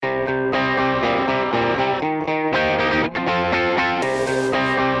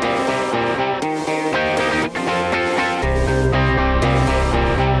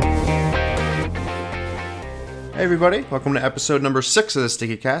everybody. Welcome to episode number 6 of the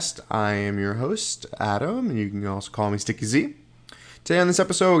Sticky Cast. I am your host, Adam, and you can also call me Sticky Z. Today on this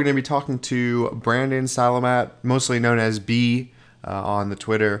episode, we're going to be talking to Brandon Salamat, mostly known as B on the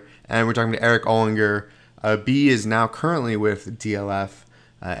Twitter, and we're talking to Eric Ollinger. B is now currently with DLF,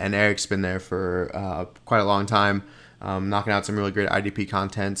 and Eric's been there for quite a long time, knocking out some really great IDP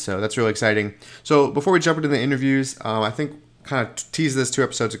content, so that's really exciting. So before we jump into the interviews, I think kind of teased this 2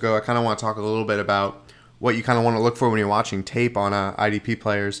 episodes ago, I kind of want to talk a little bit about what you kind of want to look for when you're watching tape on IDP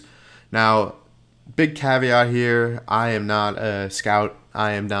players. Now, big caveat here, I am not a scout.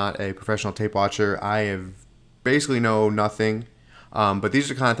 I am not a professional tape watcher. I have basically know nothing. But these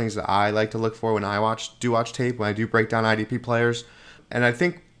are the kind of things that I like to look for when I watch tape, when I do break down IDP players. And I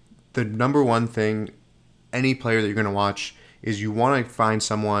think the number one thing, any player that you're going to watch, is you want to find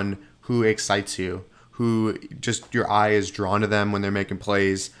someone who excites you, who just your eye is drawn to them when they're making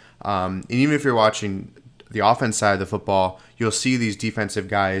plays. And even if you're watching the offense side of the football, you'll see these defensive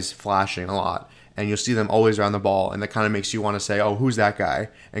guys flashing a lot, and you'll see them always around the ball, and that kind of makes you want to say, oh, who's that guy,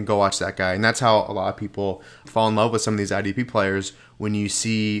 and go watch that guy. And that's how a lot of people fall in love with some of these IDP players, when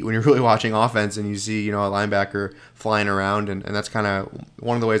you're really watching offense and you see, a linebacker flying around, and that's kind of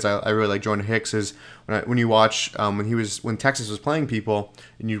one of the ways I really like Jordan Hicks is when you watch when Texas was playing people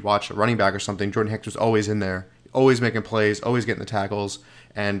and you watch a running back or something, Jordan Hicks was always in there, always making plays, always getting the tackles,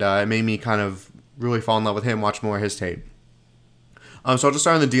 and it made me kind of really fall in love with him, watch more of his tape. So I'll just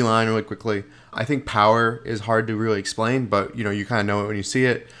start on the D-line really quickly. I think power is hard to really explain, but you kind of know it when you see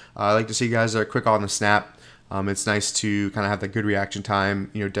it. I like to see guys that are quick on the snap. It's nice to kind of have that good reaction time.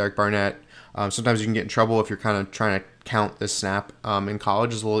 Derek Barnett. Sometimes you can get in trouble if you're kind of trying to count the snap. In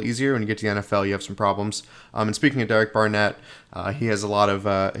college it's a little easier. When you get to the NFL, you have some problems. And speaking of Derek Barnett, he has a lot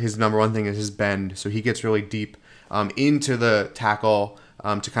of his number one thing is his bend. So he gets really deep into the tackle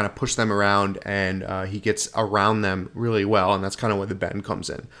to kind of push them around, and he gets around them really well, and that's kind of where the bend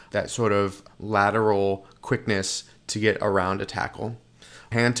comes in. That sort of lateral quickness to get around a tackle.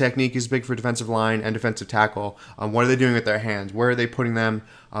 Hand technique is big for defensive line and defensive tackle. What are they doing with their hands? Where are they putting them?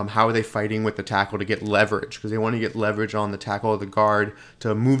 How are they fighting with the tackle to get leverage? Because they want to get leverage on the tackle or the guard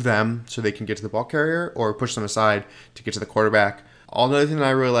to move them so they can get to the ball carrier, or push them aside to get to the quarterback. Another thing that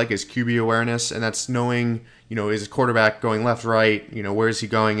I really like is QB awareness, and that's knowing, is his quarterback going left, right? Where is he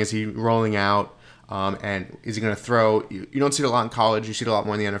going? Is he rolling out? And is he going to throw? You don't see it a lot in college. You see it a lot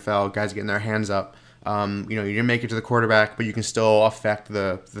more in the NFL. Guys getting their hands up. You didn't make it to the quarterback, but you can still affect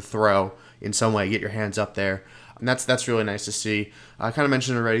the throw in some way. Get your hands up there. And that's really nice to see. I kind of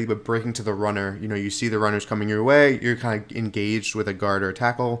mentioned it already, but breaking to the runner. You see the runners coming your way. You're kind of engaged with a guard or a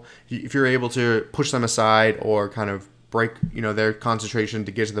tackle. If you're able to push them aside or kind of break their concentration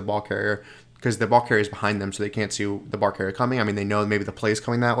to get to the ball carrier, because the ball carrier is behind them, so they can't see the ball carrier coming. I mean, they know maybe the play is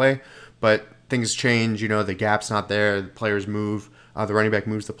coming that way, but things change. The gap's not there. The players move. The running back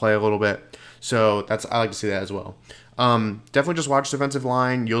moves the play a little bit. So I like to see that as well. Definitely just watch defensive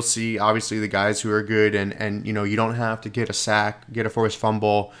line. You'll see obviously the guys who are good, and you don't have to get a sack, get a forced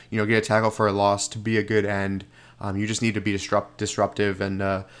fumble, get a tackle for a loss to be a good end. You just need to be disruptive,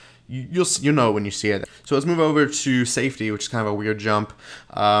 and you'll know when you see it. So let's move over to safety, which is kind of a weird jump,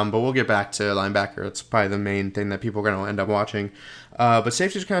 but we'll get back to linebacker. It's probably the main thing that people are going to end up watching. But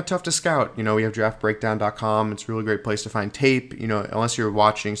safety is kind of tough to scout. We have draftbreakdown.com. It's a really great place to find tape. Unless you're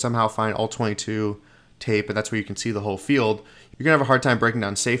watching, somehow find all 22 tape, and that's where you can see the whole field. You're going to have a hard time breaking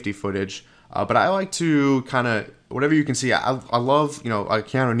down safety footage. But I like to kind of, whatever you can see, I love, like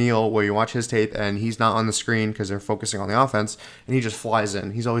Keanu Neal, where you watch his tape and he's not on the screen because they're focusing on the offense, and he just flies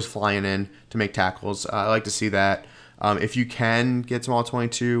in. He's always flying in to make tackles. I like to see that. If you can get some all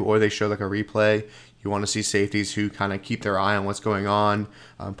 22, or they show like a replay, you want to see safeties who kind of keep their eye on what's going on.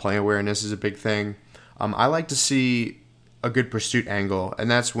 Play awareness is a big thing. I like to see a good pursuit angle, and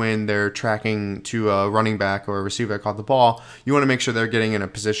that's when they're tracking to a running back or a receiver that caught the ball. You want to make sure they're getting in a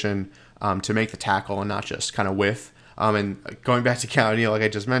position to make the tackle and not just kind of whiff. And going back to Keanu Neal, like I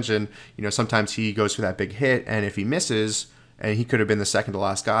just mentioned, sometimes he goes for that big hit, and if he misses, and he could have been the second to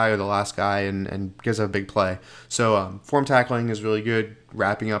last guy or the last guy and gives a big play. So form tackling is really good,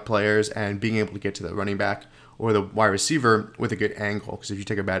 wrapping up players and being able to get to the running back or the wide receiver with a good angle, because if you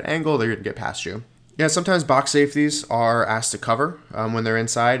take a bad angle, they're going to get past you. Yeah, sometimes box safeties are asked to cover when they're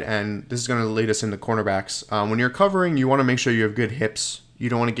inside, and this is going to lead us into cornerbacks. When you're covering, you want to make sure you have good hips. You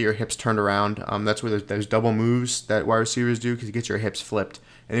don't want to get your hips turned around. That's where there's double moves that wide receivers do, because you get your hips flipped.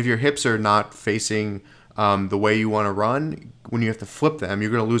 And if your hips are not facing the way you want to run, when you have to flip them, you're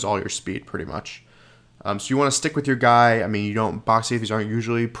going to lose all your speed pretty much. So you want to stick with your guy. I mean, box safeties aren't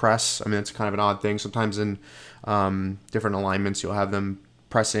usually press. I mean, it's kind of an odd thing. Sometimes in different alignments, you'll have them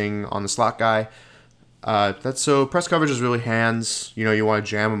pressing on the slot guy. That's so press coverage is really hands. You want to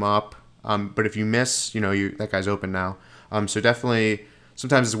jam them up. But if you miss, that guy's open now. So definitely,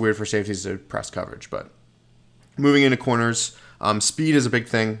 sometimes it's weird for safeties to press coverage. But moving into corners, speed is a big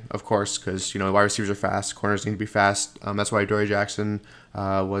thing, of course, because wide receivers are fast. Corners need to be fast. That's why Dory Jackson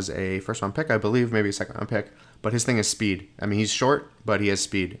was a first-round pick, I believe, maybe a second-round pick. But his thing is speed. I mean, he's short, but he has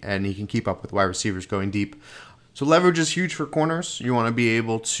speed, and he can keep up with wide receivers going deep. So leverage is huge for corners. You want to be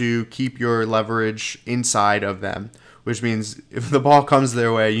able to keep your leverage inside of them, which means if the ball comes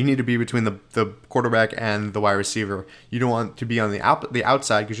their way, you need to be between the quarterback and the wide receiver. You don't want to be on the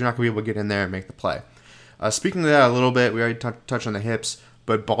outside because you're not going to be able to get in there and make the play. Speaking of that a little bit, we already touched on the hips,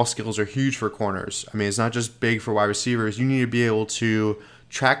 but ball skills are huge for corners. I mean, it's not just big for wide receivers. You need to be able to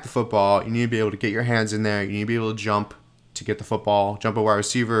track the football. You need to be able to get your hands in there. You need to be able to jump to get the football, jump at wide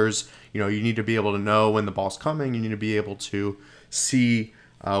receivers. You need to be able to know when the ball's coming. You need to be able to see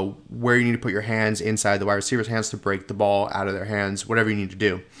where you need to put your hands inside the wide receiver's hands to break the ball out of their hands, whatever you need to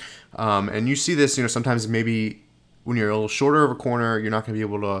do. And you see this, sometimes maybe when you're a little shorter of a corner, you're not going to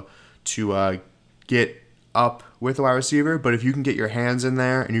be able to get up with the wide receiver. But if you can get your hands in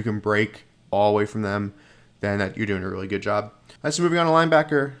there and you can break all the way from them, then you're doing a really good job. So moving on to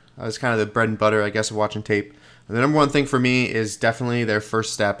linebacker, that's kind of the bread and butter, I guess, of watching tape. And the number one thing for me is definitely their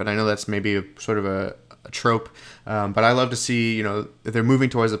first step, and I know that's maybe a trope, but I love to see, if they're moving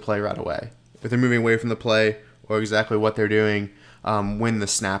towards the play right away. If they're moving away from the play or exactly what they're doing when the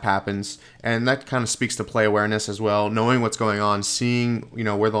snap happens. And that kind of speaks to play awareness as well, knowing what's going on, seeing,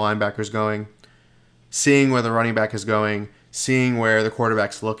 where the linebacker's going, seeing where the running back is going, seeing where the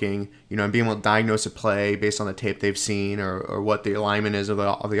quarterback's looking, and being able to diagnose a play based on the tape they've seen or what the alignment is of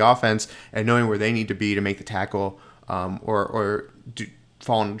the offense, and knowing where they need to be to make the tackle or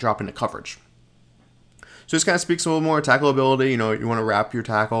drop into coverage. So this kind of speaks a little more tackle ability. You want to wrap your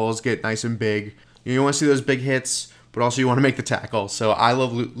tackles, get nice and big. You want to see those big hits, but also you want to make the tackle. So I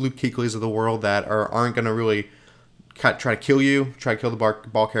love Luke Kuechly's of the world that aren't going to really try to kill you, try to kill the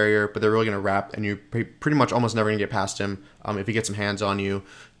ball carrier, but they're really going to wrap, and you're pretty much almost never going to get past him. If he gets some hands on you,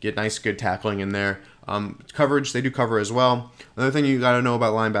 get nice, good tackling in there. Coverage, they do cover as well. Another thing you got to know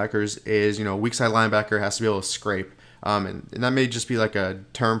about linebackers is, weak side linebacker has to be able to scrape. And that may just be like a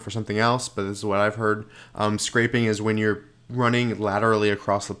term for something else, but this is what I've heard. Scraping is when you're running laterally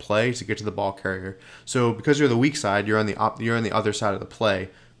across the play to get to the ball carrier. So because you're the weak side, you're on the other side of the play.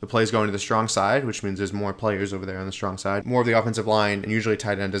 The play is going to the strong side, which means there's more players over there on the strong side, more of the offensive line, and usually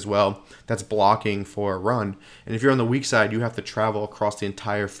tight end as well, that's blocking for a run. And if you're on the weak side, you have to travel across the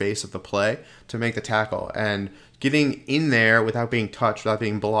entire face of the play to make the tackle. And getting in there without being touched, without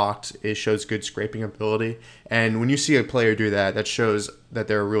being blocked, shows good scraping ability. And when you see a player do that, that shows that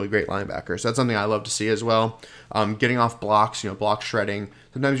they're a really great linebacker. So that's something I love to see as well. Getting off blocks, block shredding.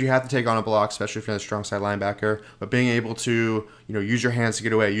 Sometimes you have to take on a block, especially if you're a strong side linebacker. But being able to, use your hands to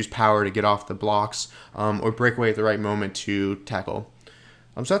get away, use power to get off the blocks, or break away at the right moment to tackle.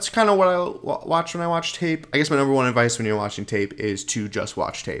 So that's kind of what I watch when I watch tape. I guess my number one advice when you're watching tape is to just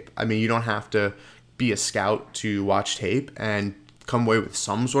watch tape. I mean, you don't have to be a scout to watch tape and come away with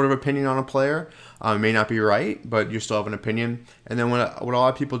some sort of opinion on a player. It may not be right, but you still have an opinion. And then what a lot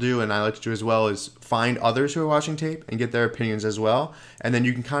of people do, and I like to do as well, is find others who are watching tape and get their opinions as well. And then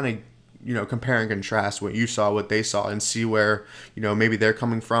you can kind of, compare and contrast what you saw, what they saw, and see where, maybe they're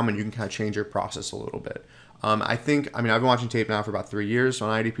coming from, and you can kind of change your process a little bit. I've been watching tape now for about 3 years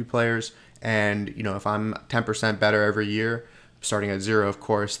on IDP players, and, if I'm 10% better every year, starting at 0, of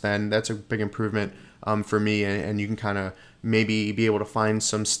course, then that's a big improvement for me, and you can kind of maybe be able to find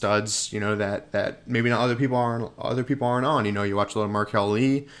some studs, that maybe not other people aren't on. You watch a little Markel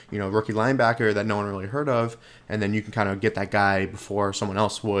Lee, rookie linebacker that no one really heard of, and then you can kind of get that guy before someone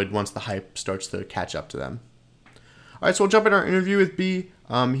else would once the hype starts to catch up to them. All right, so we'll jump in our interview with B.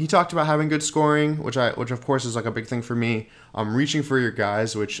 He talked about having good scoring, which of course is like a big thing for me. Reaching for your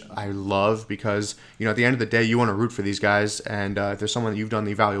guys, which I love because, at the end of the day, you want to root for these guys. And if there's someone that you've done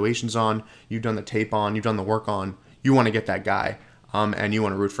the evaluations on, you've done the tape on, you've done the work on, you want to get that guy. And you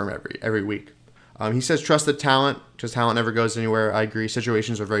want to root for him every week. He says trust the talent, because talent never goes anywhere. I agree.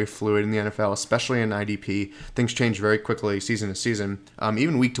 Situations are very fluid in the NFL, especially in IDP. Things change very quickly season to season,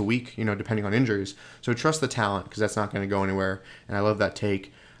 even week to week, depending on injuries. So trust the talent, because that's not going to go anywhere. And I love that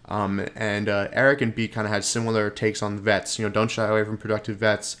take. Eric and B kind of had similar takes on vets. Don't shy away from productive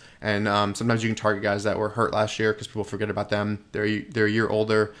vets. And sometimes you can target guys that were hurt last year because people forget about them. They're a year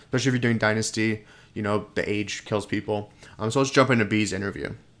older, especially if you're doing dynasty. The age kills people. So let's jump into B's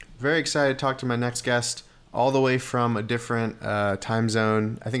interview. Very excited to talk to my next guest, all the way from a different time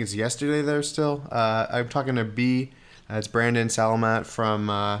zone. I think it's yesterday there still. I'm talking to B. It's Brandon Salamat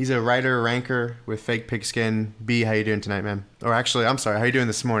from, he's a writer, ranker with Fake Pigskin. B, how you doing tonight, man? Or actually, I'm sorry, how you doing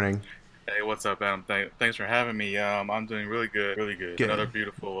this morning? Hey, what's up, Adam? Thanks for having me. I'm doing really good, really good. Another Good.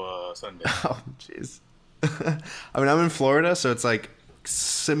 beautiful Sunday. Oh, jeez. I mean, I'm in Florida, so it's like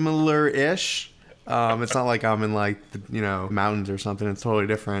similar-ish. It's not like I'm in like the, mountains or something. It's totally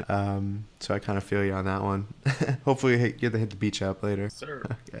different. So I kind of feel you on that one. Hopefully, you get to hit the beach up later. Sir.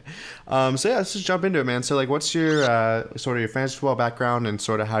 Okay. So yeah, let's just jump into it, man. So like, what's your sort of your fantasy football background and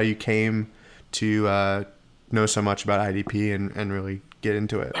sort of how you came to know so much about IDP and really get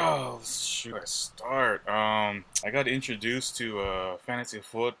into it? Oh, shoot, I start. I got introduced to fantasy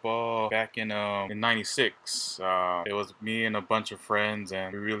football back in '96. It was me and a bunch of friends,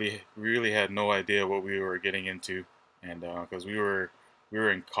 and we really had no idea what we were getting into, and because we were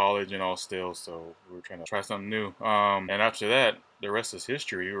in college and all still, so we were trying to try something new. And after that, the rest is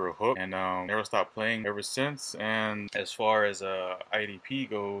history. We were hooked and never stopped playing ever since. And as far as IDP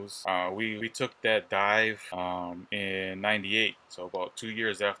goes, we took that dive in '98, so about 2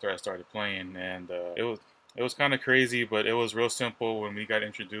 years after I started playing, and it was kind of crazy, but it was real simple when we got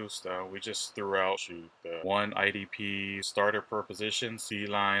introduced. We just threw out one IDP starter per position, C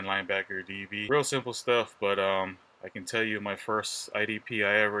line, linebacker, DB. Real simple stuff, but I can tell you my first IDP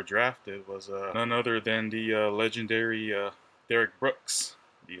I ever drafted was none other than the legendary Derek Brooks,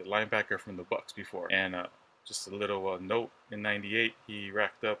 the linebacker from the Bucks before. And just a little note, in '98 he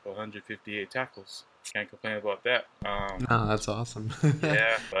racked up 158 tackles. Can't complain about that. Oh, that's awesome.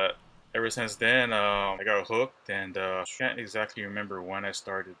 Yeah, but ever since then, I got hooked, and can't exactly remember when I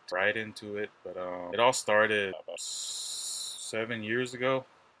started right into it, but it all started about 7 years ago.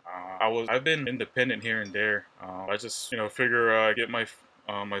 I've been independent here and there. I just figure get my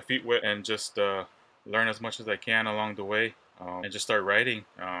feet wet and just learn as much as I can along the way, and just start writing,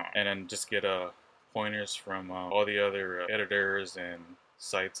 and then just get pointers from all the other editors and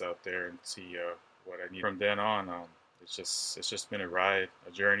sites out there and see what I need. From then on, it's just been a ride,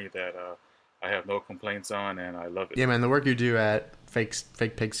 a journey that I have no complaints on, and I love it. Yeah, man, the work you do at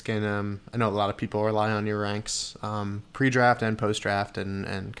Fake Pigskin, I know a lot of people rely on your ranks, pre-draft and post-draft,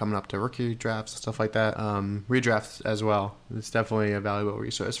 and coming up to rookie drafts, stuff like that. Redrafts as well. It's definitely a valuable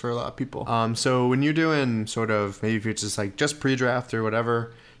resource for a lot of people. So when you're doing sort of, maybe if you're just pre-draft or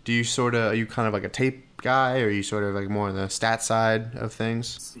whatever, are you kind of like a tape guy, or are you sort of like more on the stat side of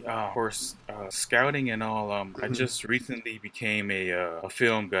things? Of course, scouting and all. I just recently became a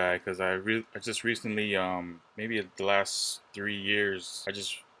film guy because I just recently, maybe the last 3 years, I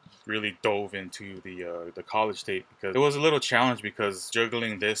just really dove into the college tape because it was a little challenge because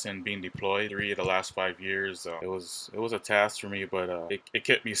juggling this and being deployed 3 of the last 5 years, it was a task for me, but it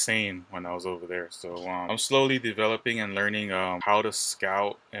kept me sane when I was over there. So I'm slowly developing and learning how to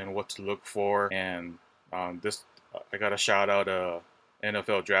scout and what to look for, and this I got to shout out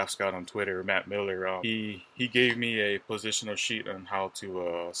NFL Draft Scout on Twitter, Matt Miller. He gave me a positional sheet on how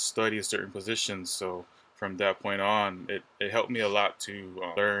to study certain positions. So from that point on, it helped me a lot to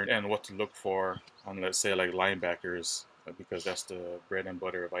learn and what to look for on, let's say, like linebackers, because that's the bread and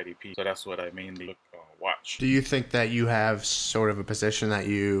butter of IDP. So that's what I mainly watch. Do you think that you have sort of a position that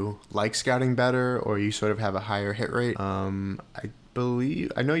you like scouting better, or you sort of have a higher hit rate?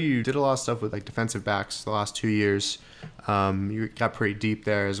 I know you did a lot of stuff with like defensive backs the last 2 years. You got pretty deep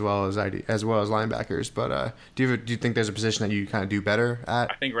there as well as linebackers. But do you think there's a position that you kind of do better at?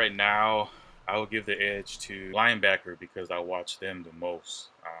 I think right now I will give the edge to linebacker because I watch them the most,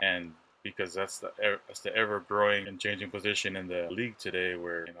 and because that's the ever growing and changing position in the league today,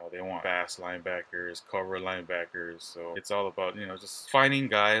 where they want fast linebackers, cover linebackers. So it's all about just finding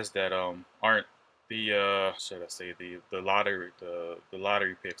guys that aren't the should I say the lottery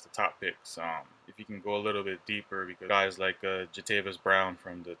picks, the top picks. If you can go a little bit deeper, because guys like Jatavis Brown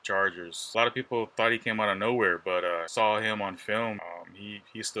from the Chargers, a lot of people thought he came out of nowhere, but saw him on film.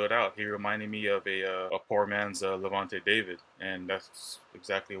 He stood out. He reminded me of a poor man's Levante David, and that's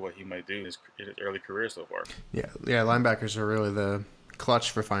exactly what he might do in his early career so far. Yeah. Linebackers are really the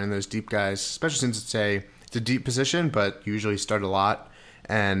clutch for finding those deep guys, especially since it's a deep position, but usually start a lot,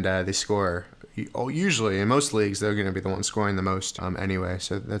 and they score. Usually in most leagues they're going to be the ones scoring the most anyway,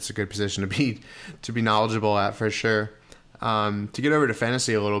 so that's a good position to be knowledgeable at for sure. To get over to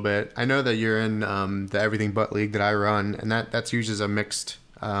fantasy a little bit, I know that you're in the Everything But league that I run, and that's uses a mixed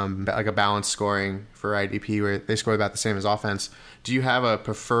like a balanced scoring for IDP where they score about the same as offense. Do you have a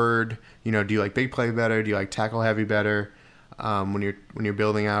preferred, do you like big play better, do you like tackle heavy better? when you're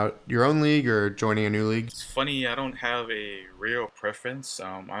building out your own league or joining a new league? It's funny, I don't have a real preference.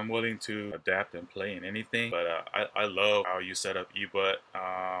 I'm willing to adapt and play in anything, but I love how you set up eButt.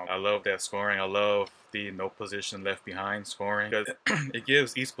 I love that scoring. I love the no position left behind scoring because it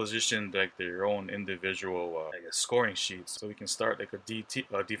gives each position like their own individual I guess scoring sheets. So we can start like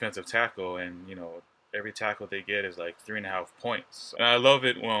a defensive tackle, and every tackle they get is like 3.5 points. And I love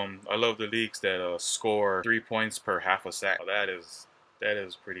it. I love the leagues that score 3 points per half a sack. That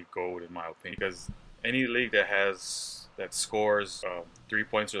is pretty gold in my opinion, because any league that scores 3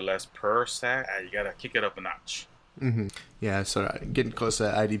 points or less per sack, you gotta kick it up a notch. Mm-hmm. Yeah, so getting close to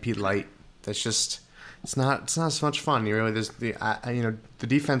IDP light, that's just it's not as much fun. You really the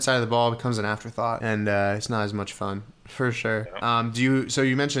defense side of the ball becomes an afterthought, and it's not as much fun. For sure. Yeah. So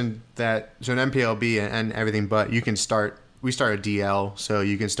you mentioned that in MPLB and everything, but we start a DL, so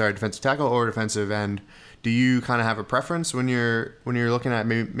you can start defensive tackle or defensive end. Do you kind of have a preference when you're looking at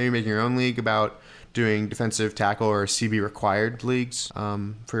maybe making your own league about doing defensive tackle or CB required leagues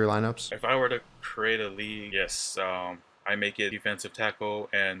for your lineups? If I were to create a league, yes, I make it defensive tackle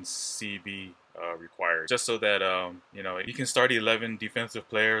and CB required, just so that you can start 11 defensive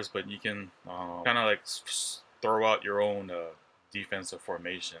players, but you can kind of like throw out your own defensive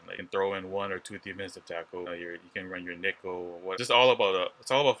formation. Like, you can throw in 1 or 2 defensive tackle. You can run your nickel or what. Just all about it's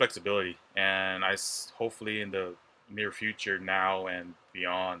all about flexibility. And hopefully in the near future now and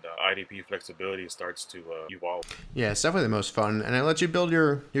beyond, IDP flexibility starts to evolve. Yeah, it's definitely the most fun, and it lets you build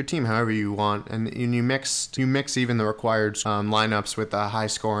your team however you want, and you mix even the required lineups with the high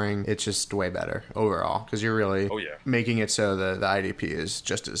scoring. It's just way better overall because you're really making it so the IDP is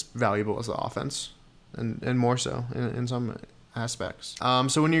just as valuable as the offense. And more so in some aspects.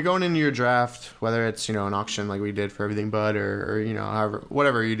 So when you're going into your draft, whether it's an auction like we did for Everything But, or however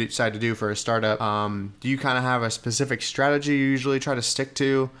whatever you decide to do for a startup, do you kind of have a specific strategy you usually try to stick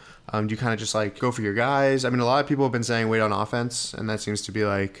to? Do you kind of just like go for your guys? I mean, a lot of people have been saying wait on offense, and that seems to be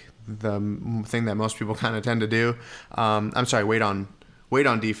like the thing that most people kind of tend to do. Wait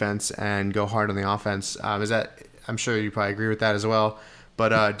on defense and go hard on the offense. I'm sure you probably agree with that as well.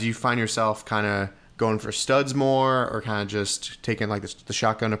 But do you find yourself kind of going for studs more, or kind of just taking like the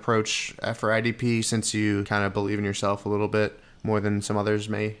shotgun approach for IDP, since you kind of believe in yourself a little bit more than some others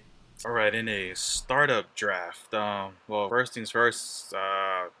may? All right, in a startup draft, well, first things first,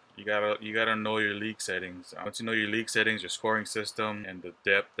 you gotta know your league settings. Once you know your league settings, your scoring system, and the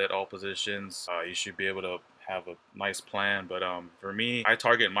depth at all positions, you should be able to have a nice plan. But for me, I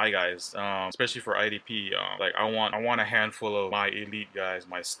target my guys, especially for IDP. Like I want a handful of my elite guys,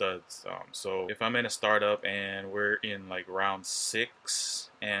 my studs. So if I'm in a startup and we're in like round 6,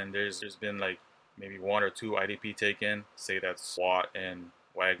 and there's been like maybe 1 or 2 IDP taken, say that's Watt and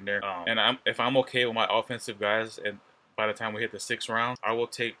Wagner, and if I'm okay with my offensive guys, and by the time we hit the 6th round, I will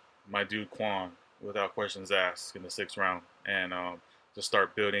take my dude Quan without questions asked in the 6th round, and to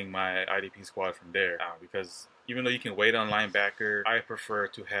start building my IDP squad from there. Because even though you can wait on linebacker, I prefer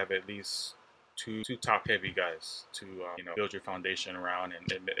to have at least two top-heavy guys to build your foundation around,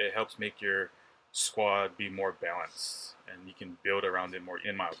 and it helps make your squad be more balanced, and you can build around it more,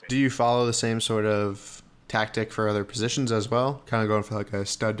 in my opinion. Do you follow the same sort of tactic for other positions as well? Kind of going for like a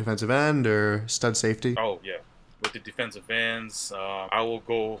stud defensive end or stud safety? Oh, yeah. With the defensive ends, I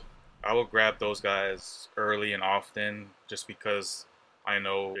will grab those guys early and often, just because I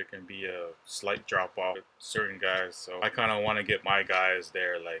know there can be a slight drop off with certain guys, so I kind of want to get my guys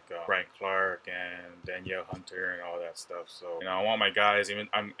there, like Frank Clark and Danielle Hunter and all that stuff. So I want my guys,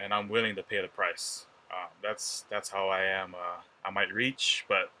 I'm willing to pay the price. That's how I am. I might reach,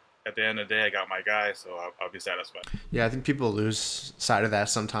 but at the end of the day, I got my guy, so I'll be satisfied. Yeah, I think people lose sight of that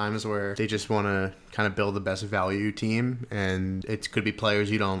sometimes, where they just want to kind of build the best value team, and it could be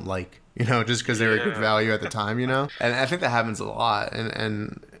players you don't like, just because they were good value at the time, And I think that happens a lot,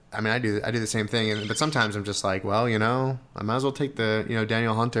 and I mean, I do the same thing, but sometimes I'm just like, well, I might as well take the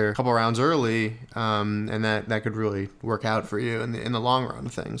Danielle Hunter a couple rounds early, and that could really work out for you in the long run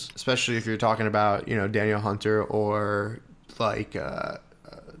of things, especially if you're talking about Danielle Hunter or like a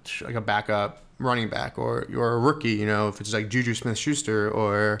backup running back, or you're a rookie, if it's like Juju Smith-Schuster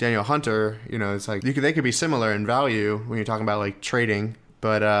or Danielle Hunter, it's like they could be similar in value when you're talking about like trading,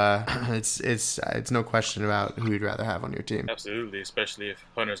 but it's no question about who you'd rather have on your team. Absolutely, especially if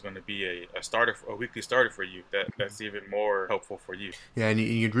Hunter's going to be a starter, a weekly starter for you. That's even more helpful for you. Yeah, and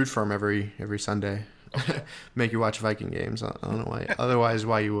you'd root for him every Sunday. Make you watch Viking games. I don't know why. Otherwise,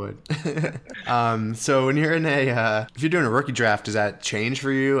 why you would. So when you're in if you're doing a rookie draft, does that change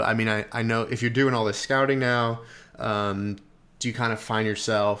for you? I mean, I know if you're doing all this scouting now, do you kind of find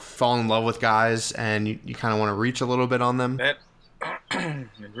yourself fall in love with guys and you kind of want to reach a little bit on them? That in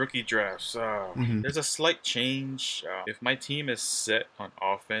rookie drafts, Mm-hmm. there's a slight change. If my team is set on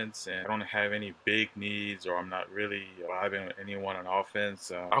offense and I don't have any big needs, or I'm not really vibing with anyone on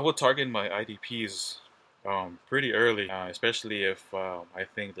offense, I will target my IDPs pretty early, especially if I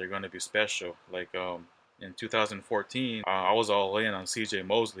think they're going to be special. Like in 2014, I was all in on CJ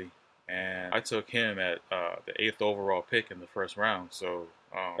Mosley, and I took him at the 8th overall pick in the first round. So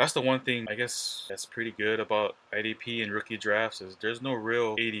that's the one thing I guess that's pretty good about IDP and rookie drafts is there's no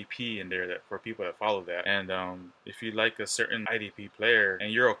real ADP in there that for people that follow that. And if you like a certain IDP player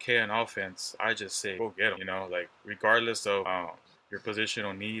and you're okay on offense, I just say go get him. You know, like regardless of your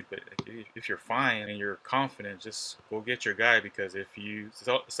positional need, but if you're fine and you're confident, just go get your guy, because if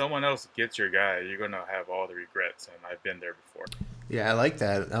someone else gets your guy, you're gonna have all the regrets, and I've been there before. Yeah, I like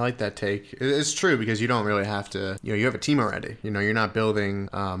that. I like that take. It's true because you don't really have to, you have a team already. You're not building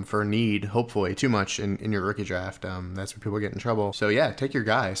for need, hopefully, too much in your rookie draft. That's where people get in trouble. So yeah, take your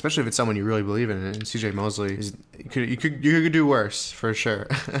guy, especially if it's someone you really believe in. And CJ Mosley, you could do worse for sure.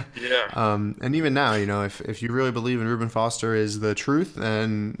 Yeah. And even now, if you really believe in Reuben Foster is the truth,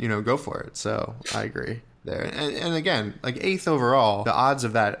 then go for it. So I agree there. And again, like 8th overall, the odds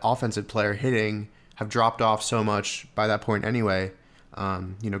of that offensive player hitting have dropped off so much by that point anyway.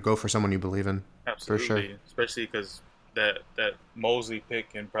 Go for someone you believe in. Absolutely. For sure. Especially because that Mosley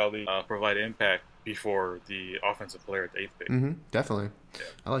pick can probably provide impact before the offensive player at the 8th pick. Mm-hmm, definitely. Yeah.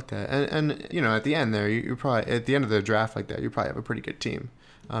 I like that. And at the end there, you probably, at the end of the draft like that, you probably have a pretty good team.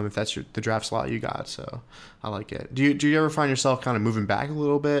 If that's the draft slot you got. So I like it. Do you ever find yourself kind of moving back a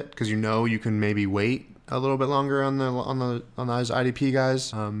little bit because you can maybe wait a little bit longer on those IDP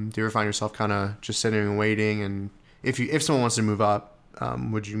guys? Do you ever find yourself kind of just sitting and waiting? And if someone wants to move up,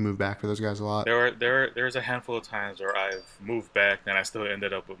 would you move back for those guys a lot? There's a handful of times where I've moved back and I still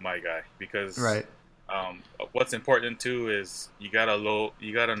ended up with my guy because right. What's important too is you gotta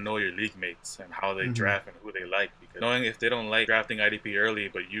know your league mates and how they draft and who they like, because knowing if they don't like drafting IDP early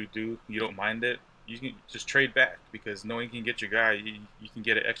but you don't mind it, you can just trade back, because knowing you can get your guy, you can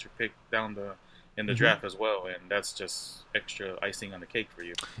get an extra pick in the draft as well, and that's just extra icing on the cake for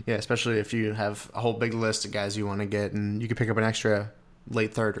you. Yeah, especially if you have a whole big list of guys you want to get, and you could pick up an extra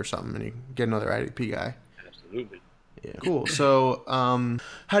late third or something and you get another IDP guy. Absolutely. Yeah, cool. So,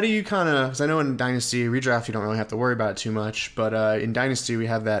 how do you kind of? Because I know in Dynasty redraft you don't really have to worry about it too much, but in Dynasty we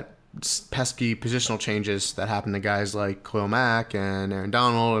have that pesky positional changes that happen to guys like Khalil Mack and Aaron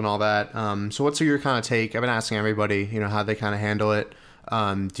Donald and all that. So, what's your kind of take? I've been asking everybody, how they kind of handle it.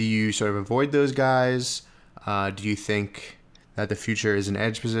 Do you sort of avoid those guys? Do you think that the future is an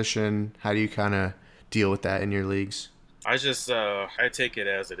edge position? How do you kind of deal with that in your leagues? I just I take it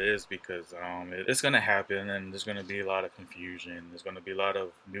as it is, because it's gonna happen and there's gonna be a lot of confusion. There's gonna be a lot of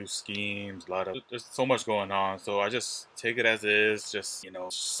new schemes, there's so much going on. So I just take it as it is. Just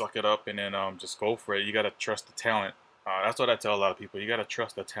suck it up and then just go for it. You gotta trust the talent. That's what I tell a lot of people. You gotta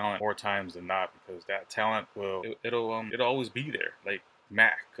trust the talent more times than not, because that talent it'll always be there. Like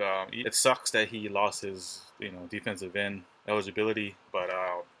Mac, it sucks that he lost his defensive end eligibility, but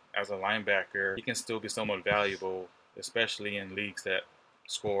as a linebacker, he can still be somewhat valuable, especially in leagues that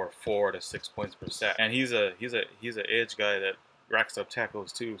score 4 to 6 points per sack. And he's an edge guy that racks up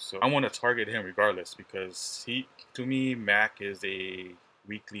tackles too. So I want to target him regardless, because to me, Mac is a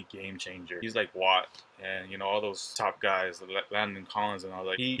weekly game changer. He's like Watt and all those top guys, Landon Collins and all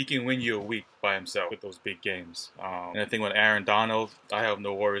that. He can win you a week by himself with those big games. And I think with Aaron Donald, I have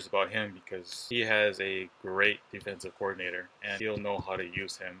no worries about him, because he has a great defensive coordinator and he'll know how to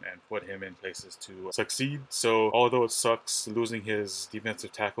use him and put him in places to succeed. So although it sucks losing his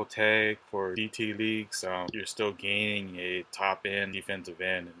defensive tackle tag for DT leagues, you're still gaining a top end defensive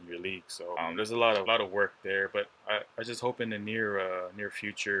end in your league. So there's a lot of work there, but I just hope in the near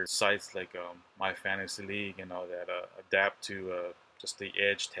future sites like My Fantasy League and all that adapt to just the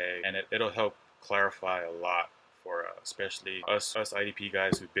edge tag, and it'll help clarify a lot for especially us IDP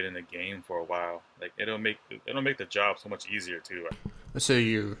guys who've been in the game for a while. Like it'll make the job so much easier too. So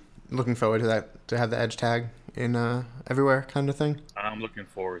you're looking forward to that, to have the edge tag in everywhere kind of thing? I'm looking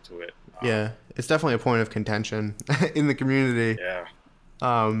forward to it. Yeah, it's definitely a point of contention in the community. Yeah.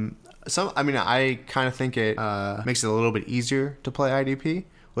 I kind of think it makes it a little bit easier to play IDP,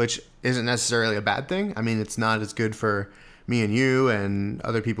 which isn't necessarily a bad thing. I mean, it's not as good for me and you and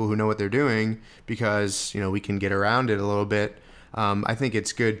other people who know what they're doing, because we can get around it a little bit. I think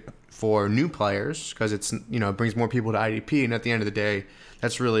it's good for new players because it's it brings more people to IDP, and at the end of the day,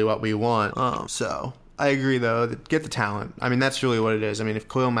 that's really what we want. So I agree though, get the talent. I mean, that's really what it is. I mean, if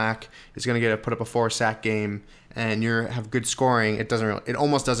Khalil Mack is going to put up a 4-sack game and you have good scoring, it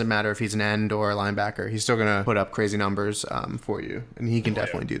almost doesn't matter if he's an end or a linebacker. He's still gonna put up crazy numbers for you, and he can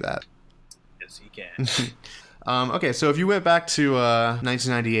definitely do that. Yes, he can. Okay, so if you went back to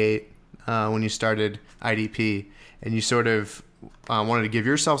 1998 when you started IDP, and you sort of wanted to give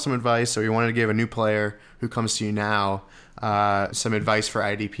yourself some advice, or you wanted to give a new player who comes to you now some advice for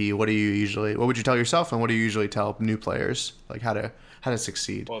IDP, what would you tell yourself, and what do you usually tell new players, like how to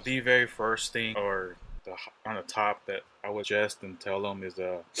succeed? Well, the very first thing, or on the top, that I would suggest and tell them is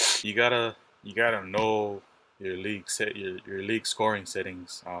you gotta know your league scoring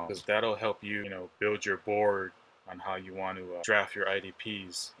settings, because that'll help you build your board on how you want to draft your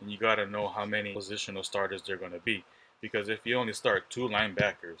IDPs, and you gotta know how many positional starters they're gonna be. Because if you only start 2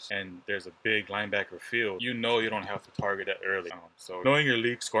 linebackers and there's a big linebacker field, you don't have to target that early. So knowing your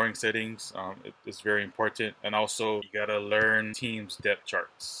league scoring settings is very important. And also, you got to learn teams' depth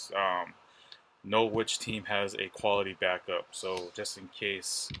charts. Know which team has a quality backup. So just in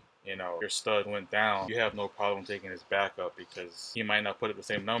case your stud went down, you have no problem taking his backup, because he might not put up the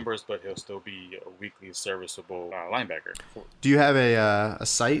same numbers, but he'll still be a weekly serviceable linebacker. Do you have a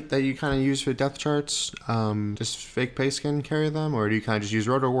site that you kind of use for depth charts? Does Fake Pigskin carry them, or do you kind of just use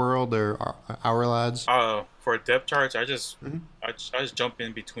Roto World or Our Lads? For depth charts, I just jump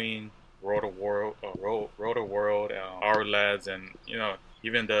in between Roto World, Our Lads, and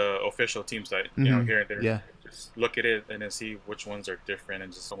even the official teams that here and there. Yeah. Just look at it and then see which ones are different,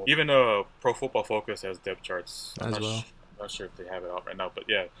 and just even Pro Football Focus has depth charts as well. I'm not sure if they have it out right now, but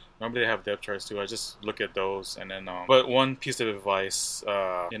yeah, normally they have depth charts too. I just look at those, and then but one piece of advice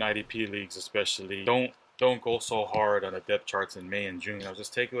in IDP leagues especially, don't go so hard on the depth charts in May and June.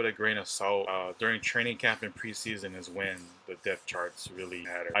 Just take it with a grain of salt. During training camp and preseason is when the depth charts really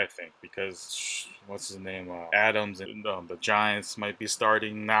matter, I think, because what's his name? Adams and the Giants might be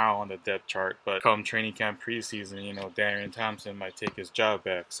starting now on the depth chart, but come training camp preseason, Darian Thompson might take his job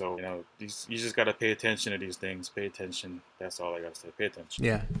back. So, you just got to pay attention to these things. Pay attention. That's all I got to say. Pay attention.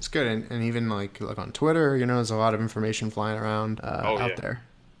 Yeah, it's good. And even like on Twitter, there's a lot of information flying around out there.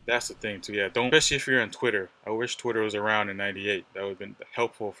 That's the thing too, yeah. Especially if you're on Twitter. I wish Twitter was around in '98. That would have been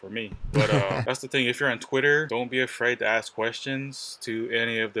helpful for me. But that's the thing. If you're on Twitter, don't be afraid to ask questions to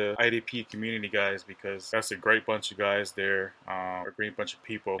any of the IDP community guys, because that's a great bunch of guys there, a great bunch of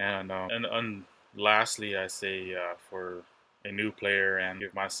people. And lastly, I say for a new player, and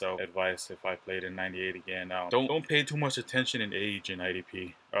give myself advice if I played in '98 again. Don't pay too much attention in age in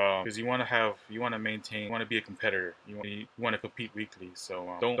IDP, because you want to be a competitor. You want to compete weekly.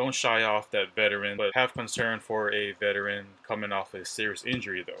 So don't shy off that veteran, but have concern for a veteran coming off a serious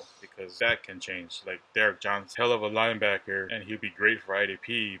injury though, because that can change. Like Derek Johnson, hell of a linebacker, and he'd be great for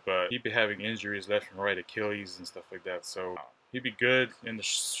IDP, but he'd be having injuries left and right, Achilles and stuff like that. So he'd be good in the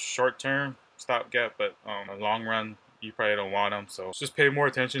short term, stopgap, but in the long run, you probably don't want them. So just pay more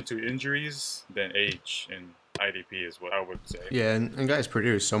attention to injuries than age in IDP is what I would say. Yeah, and guys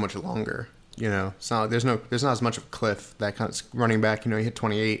produce so much longer. It's not like there's not as much of a cliff. That kind of running back, you hit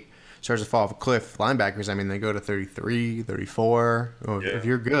 28, starts to fall off a cliff. Linebackers, they go to 33, 34. If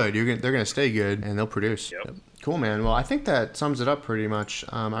you're good, they're going to stay good, and they'll produce. Yep. Cool, man. Well, I think that sums it up pretty much.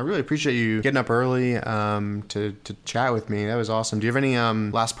 I really appreciate you getting up early to chat with me. That was awesome. Do you have any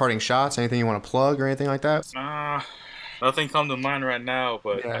last parting shots? Anything you want to plug or anything like that? Nothing come to mind right now,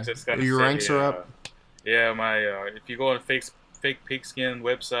 but I just got to say, your ranks are up. Yeah, my if you go on Fake Pigskin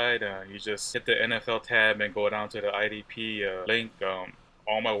website, you just hit the NFL tab and go down to the IDP link.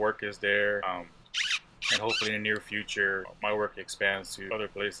 All my work is there, and hopefully in the near future, my work expands to other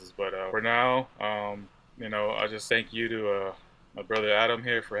places. But for now, I just thank you to my brother Adam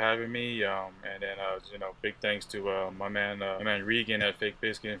here for having me, and then big thanks to my man Regan at Fake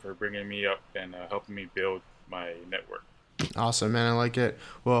Pigskin for bringing me up and helping me build my network. Awesome, man. I like it.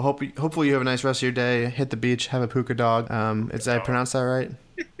 Well, hopefully you have a nice rest of your day. Hit the beach, have a puka dog. Did I pronounce that right?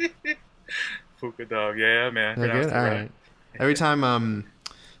 Puka dog, yeah, man. They're good? All right. Every time,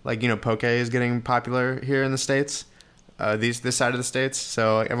 poke is getting popular here in the States, this side of the States,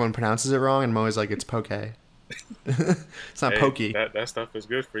 so everyone pronounces it wrong, and I'm always like, it's poke. It's not pokey. That stuff is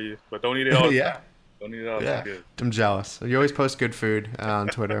good for you, but don't eat it all the yeah. time. Don't eat it all the time. Good. I'm jealous. You always post good food on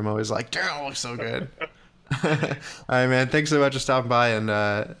Twitter. I'm always like, damn, it looks so good. All right, man. Thanks so much for stopping by, and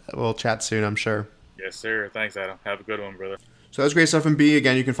we'll chat soon, I'm sure. Yes, sir. Thanks, Adam. Have a good one, brother. So that was great stuff from B.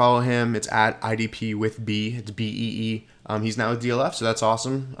 Again, you can follow him. It's at IDP with B. It's BEE. He's now with DLF, so that's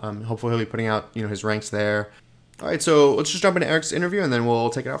awesome. Hopefully he'll be putting out his ranks there. All right, so let's just jump into Eric's interview, and then we'll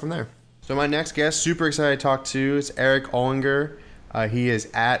take it out from there. So my next guest, super excited to talk to, is Eric Olinger. He is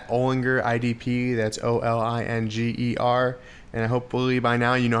at Olinger IDP. That's OLINGER. And hopefully by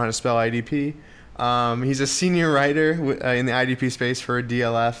now you know how to spell IDP. He's a senior writer in the IDP space for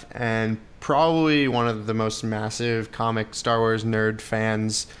DLF, and probably one of the most massive comic Star Wars nerd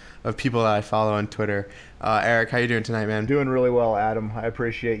fans of people that I follow on Twitter. Eric, how you doing tonight, man? Doing really well, Adam. I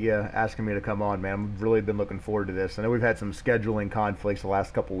appreciate you asking me to come on, man. I've really been looking forward to this. I know we've had some scheduling conflicts the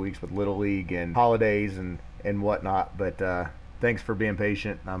last couple of weeks with Little League and holidays and whatnot, but thanks for being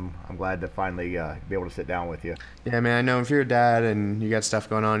patient. I'm glad to finally be able to sit down with you. Yeah, man, I know if you're a dad and you got stuff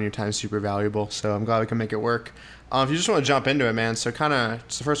going on, your time's super valuable, so I'm glad we can make it work. If you just want to jump into it, man, so kind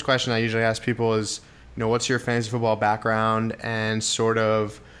of the first question I usually ask people is, what's your fantasy football background and sort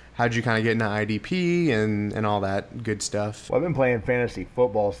of how'd you kind of get into IDP and all that good stuff? Well, I've been playing fantasy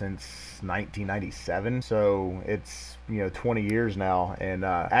football since 1997, so it's 20 years now, and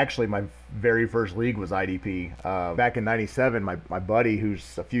actually my very first league was IDP. Back in 97, my buddy,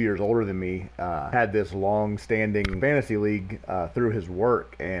 who's a few years older than me, had this long-standing fantasy league through his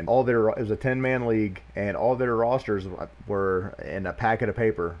work, and it was a 10-man league, and all their rosters were in a packet of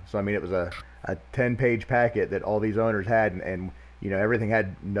paper. So I mean, it was a 10-page packet that all these owners had, and everything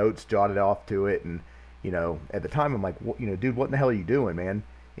had notes jotted off to it, and at the time I'm like, dude, what in the hell are you doing, man?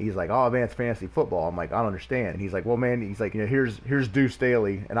 He's like, oh man, it's fantasy football. I'm like, I don't understand. And he's like, well, man, he's like, here's Deuce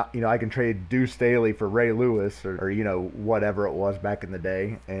Staley, and I can trade Deuce Staley for Ray Lewis or whatever it was back in the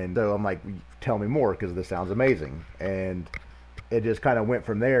day. And so I'm like, tell me more, because this sounds amazing. And it just kind of went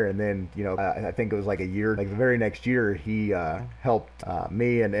from there. And then I think it was like a year, like the very next year, he helped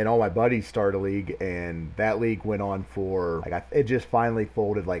me and all my buddies start a league, and that league went on for it just finally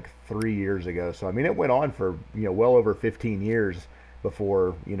folded like 3 years ago. So I mean, it went on for well over 15 years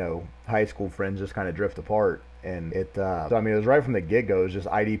before high school friends just kind of drift apart. And so I mean, it was right from the get-go. It was just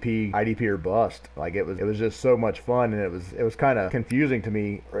IDP or bust. Like it was just so much fun, and it was kind of confusing to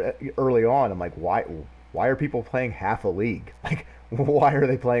me early on. I'm like, why are people playing half a league? Like, why are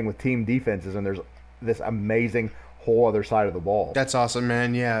they playing with team defenses and there's this amazing whole other side of the ball? That's awesome,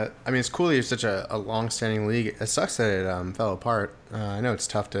 man. Yeah, I mean, it's cool that you're such a long-standing league. It sucks that it fell apart. I know it's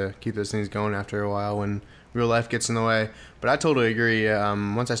tough to keep those things going after a while when real life gets in the way, but I totally agree.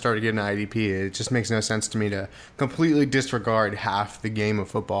 Once I started getting IDP, it just makes no sense to me to completely disregard half the game of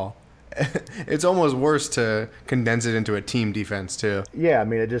football. It's almost worse to condense it into a team defense too. Yeah, I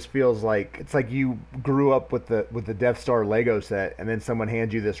mean, it just feels like it's like you grew up with the Death Star Lego set, and then someone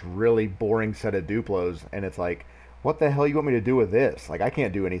hands you this really boring set of Duplos, and it's like, what the hell you want me to do with this? Like, I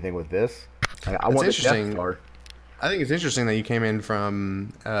can't do anything with this. I want a Death Star. I think it's interesting that you came in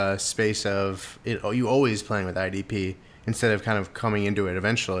from a space of you always playing with IDP instead of kind of coming into it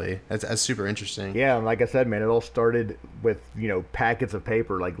eventually. That's super interesting. Yeah, and like I said, man, it all started with packets of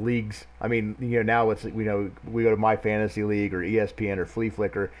paper, like leagues. I mean, now it's we go to My Fantasy League or ESPN or Flea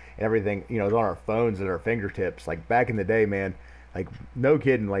Flicker, and everything is on our phones at our fingertips. Like back in the day, man, like no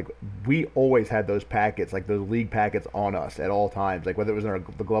kidding, like we always had those packets, like those league packets on us at all times, like whether it was in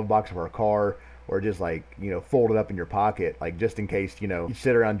the glove box of our car or just like fold it up in your pocket, like just in case you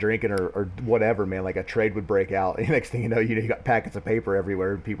sit around drinking or whatever, man, like a trade would break out. And next thing you got packets of paper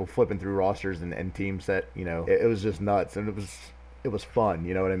everywhere, people flipping through rosters and teams that it was just nuts, and it was fun,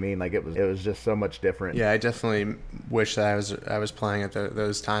 you know what I mean? Like it was just so much different. Yeah, I definitely wish that I was playing at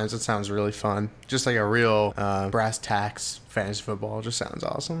those times. It sounds really fun, just like a real brass tacks fantasy football. Just sounds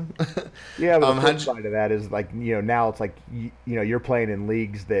awesome. Yeah, but the flip side of that is like now it's like you're playing in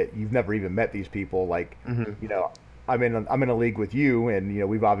leagues that you've never even met these people. Like I'm in a league with you, and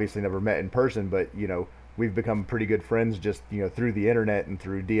we've obviously never met in person, but we've become pretty good friends just through the internet and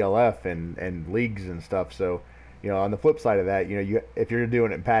through DLF and leagues and stuff. So on the flip side of that, if you're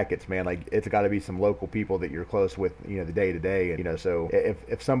doing it in packets, man, like it's got to be some local people that you're close with, the day to day. And so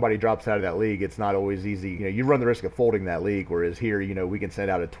if somebody drops out of that league, it's not always easy. You run the risk of folding that league. Whereas here, we can send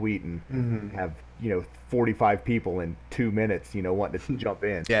out a tweet and have 45 people in 2 minutes, wanting to jump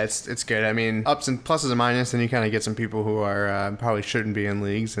in. Yeah, it's good. I mean, ups and pluses and minuses, and you kind of get some people who are probably shouldn't be in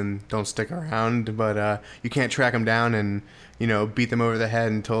leagues and don't stick around, but you can't track them down and beat them over the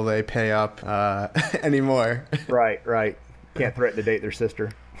head until they pay up anymore. Right. Can't threaten to date their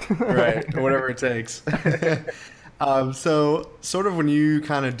sister. Right, whatever it takes. So sort of when you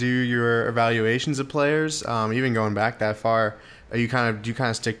kind of do your evaluations of players, even going back that far, do you kind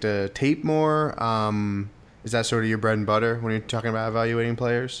of stick to tape more? Is that sort of your bread and butter when you're talking about evaluating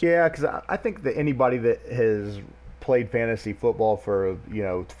players? Yeah, because I think that anybody that has played fantasy football for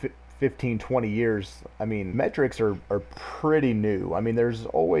 15, 20 years, I mean, metrics are pretty new. I mean, there's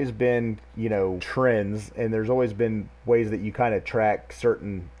always been trends, and there's always been ways that you kind of track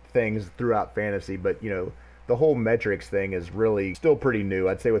certain things throughout fantasy, but the whole metrics thing is really still pretty new.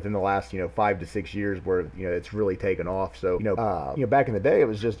 I'd say within the last 5 to 6 years where it's really taken off. So back in the day it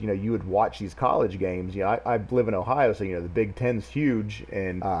was just you would watch these college games. I live in Ohio, so the Big Ten's huge,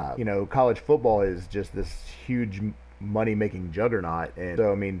 and college football is just this huge money making juggernaut. And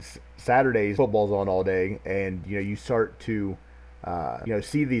so I mean Saturdays football's on all day, and you start to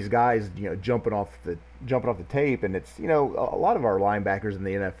see these guys, jumping off the tape, and it's, a lot of our linebackers in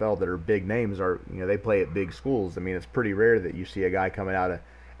the NFL that are big names are, they play at big schools. I mean, it's pretty rare that you see a guy coming out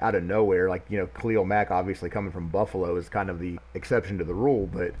of nowhere, like, Khalil Mack, obviously coming from Buffalo, is kind of the exception to the rule,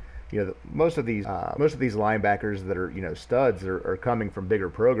 but most of these linebackers that are, studs are coming from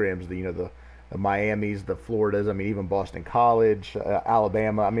bigger programs. The Miamis, the Floridas, I mean, even Boston College,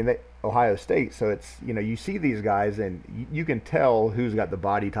 Alabama, I mean, Ohio State. So it's, you see these guys, and you can tell who's got the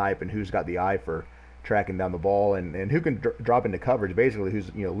body type and who's got the eye for tracking down the ball, and who can drop into coverage, basically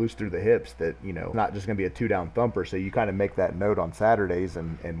who's, loose through the hips, that, not just going to be a 2-down thumper. So you kind of make that note on Saturdays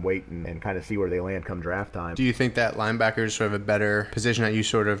and wait and kind of see where they land come draft time. Do you think that linebackers sort of a better position that you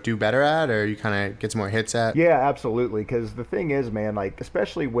sort of do better at, or you kind of get some more hits at? Yeah, absolutely. Because the thing is, man, like,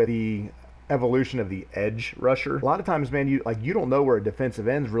 especially with the evolution of the edge rusher, a lot of times, man, you don't know where a defensive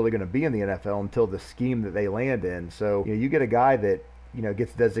end's really going to be in the NFL until the scheme that they land in. So you get a guy that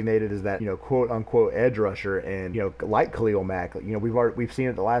gets designated as that quote unquote edge rusher, and like Khalil Mack, we've seen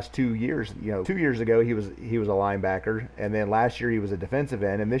it the last 2 years. 2 years ago he was a linebacker, and then last year he was a defensive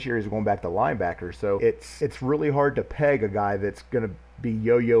end, and this year he's going back to linebacker. So it's really hard to peg a guy that's going to be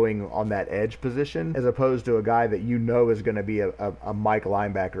yo-yoing on that edge position, as opposed to a guy that is going to be a Mike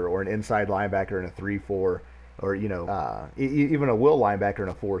linebacker or an inside linebacker in a 3-4, or even a will linebacker in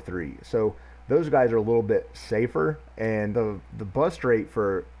a 4-3. So those guys are a little bit safer, and the bust rate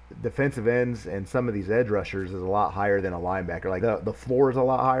for defensive ends and some of these edge rushers is a lot higher than a linebacker. Like the floor is a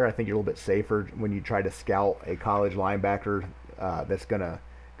lot higher. I think you're a little bit safer when you try to scout a college linebacker that's gonna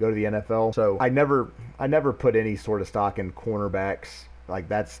go to the NFL. So I never put any sort of stock in cornerbacks. Like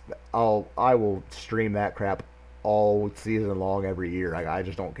I will stream that crap all season long, every year. I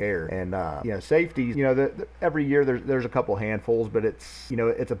just don't care. And safeties, every year there's a couple handfuls, but it's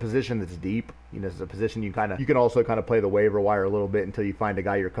it's a position that's deep. It's a position you can also kind of play the waiver wire a little bit until you find a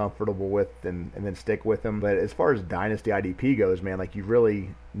guy you're comfortable with, and then stick with him. But as far as dynasty IDP goes, man, like, you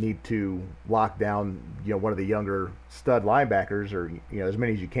really need to lock down one of the younger stud linebackers, or as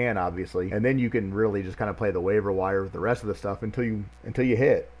many as you can, obviously, and then you can really just kind of play the waiver wire with the rest of the stuff until you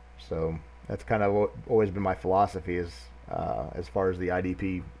hit. So that's kind of always been my philosophy, as far as the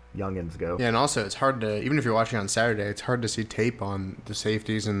IDP youngins go. Yeah, and also it's hard to, even if you're watching on Saturday, it's hard to see tape on the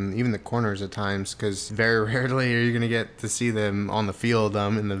safeties and even the corners at times, because very rarely are you going to get to see them on the field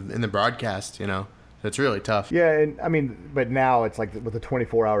in the broadcast. So it's really tough. Yeah, and I mean, but now it's like with the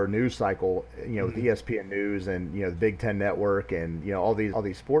 24-hour news cycle, with ESPN News and the Big Ten Network and all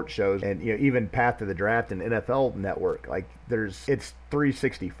these sports shows, and even Path to the Draft and NFL Network, like it's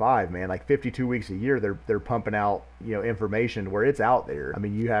 365, man. Like 52 weeks a year, they're pumping out information where it's out there. I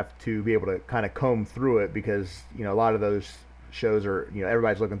mean, you have to be able to kind of comb through it, because a lot of those shows are,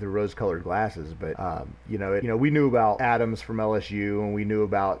 everybody's looking through rose-colored glasses. But we knew about Adams from LSU, and we knew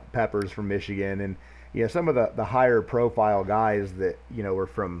about Peppers from Michigan, and some of the higher profile guys that were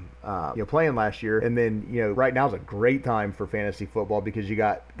from playing last year. And then right now is a great time for fantasy football, because you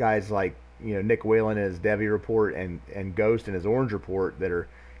got guys like Nick Whalen in his Devy report, and Ghost in his Orange report, that are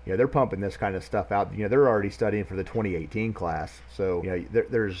they're pumping this kind of stuff out. They're already studying for the 2018 class. So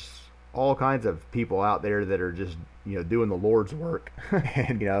there's all kinds of people out there that are just doing the Lord's work.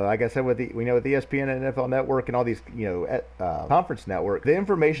 And like I said, with ESPN and NFL Network and all these conference network, the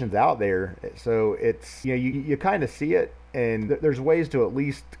information's out there. So it's you kind of see it, and there's ways to at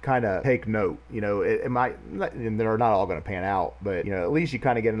least kind of take note. It might, and they're not all going to pan out, but at least you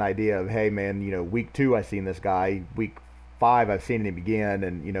kind of get an idea of, hey man, week 2 I seen this guy, week 5 I've seen him again,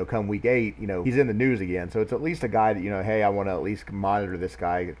 and come week 8 he's in the news again. So it's at least a guy that hey, I want to at least monitor this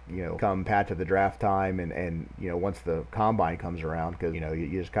guy come patch of the draft time, and once the combine comes around, because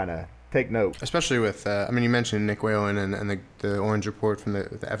you just kind of take note. Especially with you mentioned Nick Whalen and the Orange Report from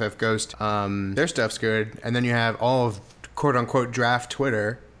the FF Ghost. Their stuff's good, and then you have all of quote unquote draft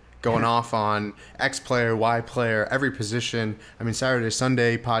Twitter going off on X player, Y player, every position. I mean, Saturday,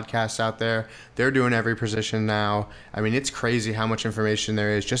 Sunday podcasts out there, they're doing every position now. I mean, it's crazy how much information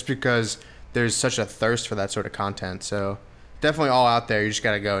there is, just because there's such a thirst for that sort of content. So definitely all out there. You just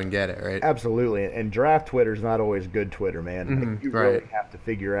got to go and get it, right? Absolutely. And draft Twitter's not always good Twitter, man. Mm-hmm, you really have to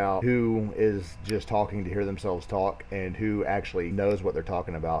figure out who is just talking to hear themselves talk, and who actually knows what they're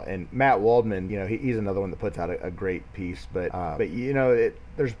talking about. And Matt Waldman, he's another one that puts out a great piece. But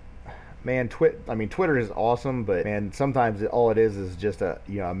there's Man, Twitter is awesome, but man, sometimes all it is just a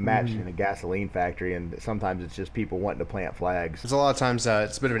match in a gasoline factory, and sometimes it's just people wanting to plant flags. There's a lot of times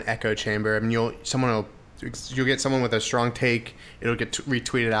it's a bit of an echo chamber. I mean, you'll get someone with a strong take, it'll get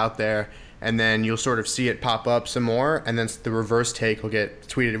retweeted out there, and then you'll sort of see it pop up some more, and then the reverse take will get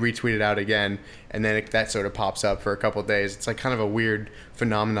retweeted out again, and then that sort of pops up for a couple of days. It's like kind of a weird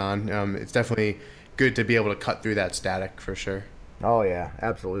phenomenon. It's definitely good to be able to cut through that static for sure. Oh yeah,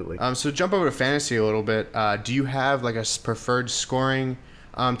 absolutely. So jump over to fantasy a little bit. Do you have like a preferred scoring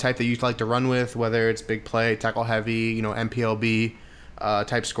type that you'd like to run with, whether it's big play, tackle heavy, MPLB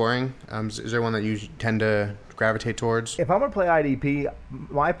type scoring? Is there one that you tend to gravitate towards? If I'm going to play IDP,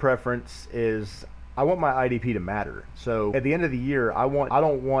 my preference is I want my IDP to matter. So at the end of the year, I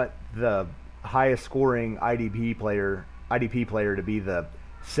don't want the highest scoring IDP player to be the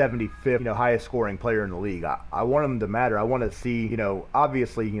 75th, highest scoring player in the league. I want them to matter. I want to see,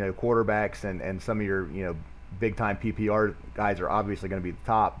 obviously, quarterbacks and some of your, big time PPR guys are obviously going to be the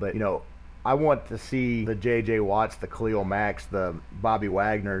top, but, I want to see the J.J. Watts, the Khalil Macks, the Bobby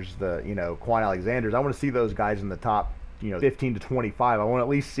Wagners, the, Quan Alexanders. I want to see those guys in the top, 15 to 25. I want to at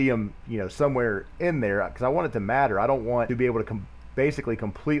least see them, somewhere in there because I want it to matter. I don't want to be able to basically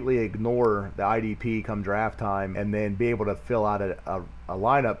completely ignore the IDP come draft time and then be able to fill out a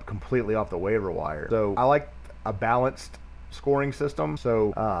lineup completely off the waiver wire. So I like a balanced scoring system.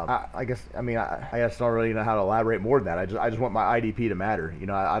 So I guess I don't really know how to elaborate more than that. I just want my IDP to matter.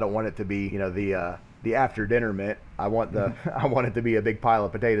 I don't want it to be the after dinner mint. I want I want it to be a big pile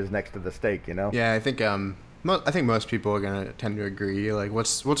of potatoes next to the steak. Yeah, I think most people are gonna tend to agree. Like,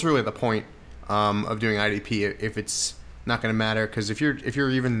 what's really the point of doing IDP if it's not going to matter? Because if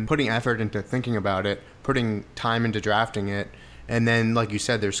you're even putting effort into thinking about it, putting time into drafting it, and then like you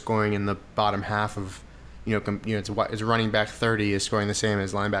said, they're scoring in the bottom half of, it's running back 30 is scoring the same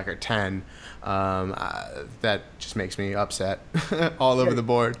as linebacker 10. That just makes me upset all over the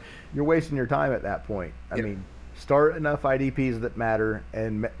board. You're wasting your time at that point. I mean, start enough IDPs that matter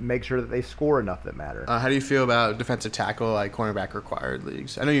and make sure that they score enough that matter. How do you feel about defensive tackle, like cornerback required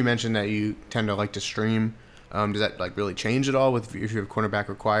leagues? I know you mentioned that you tend to like to stream. Does that really change at all if you have cornerback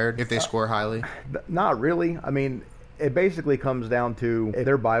required if they score highly? Not really. I mean, it basically comes down to if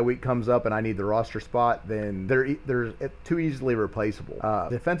their bye week comes up and I need the roster spot, then they're too easily replaceable.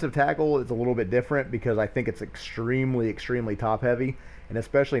 Defensive tackle is a little bit different because I think it's extremely, extremely top heavy, and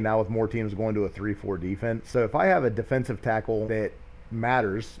especially now with more teams going to a 3-4 defense. So if I have a defensive tackle that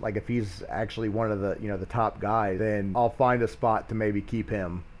matters, like if he's actually one of the the top guys, then I'll find a spot to maybe keep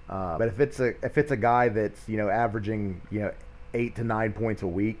him. But if it's a guy that's averaging 8 to 9 points a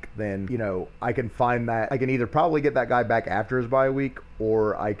week, then I can find that I can either probably get that guy back after his bye week,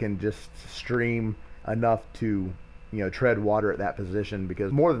 or I can just stream enough to tread water at that position,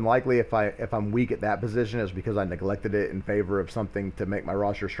 because more than likely if I'm weak at that position is because I neglected it in favor of something to make my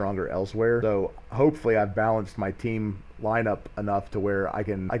roster stronger elsewhere. So hopefully I've balanced my team lineup enough to where I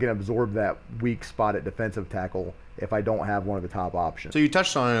can absorb that weak spot at defensive tackle if I don't have one of the top options. So you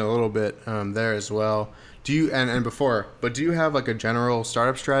touched on it a little bit there as well. Do you do you have like a general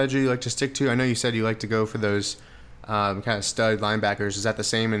startup strategy you like to stick to? I know you said you like to go for those kind of stud linebackers. Is that the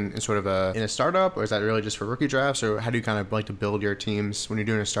same in sort of in a startup, or is that really just for rookie drafts, or how do you kind of like to build your teams when you're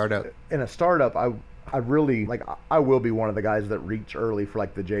doing a startup? In a startup, I really I will be one of the guys that reach early for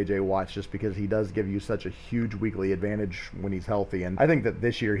like the J.J. Watts, just because he does give you such a huge weekly advantage when he's healthy. And I think that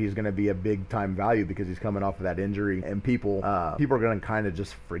this year he's going to be a big time value because he's coming off of that injury, and people are going to kind of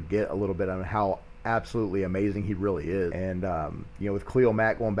just forget a little bit on how absolutely amazing he really is. And with Khalil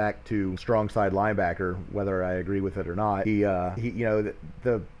Mack going back to strong side linebacker, whether I agree with it or not, he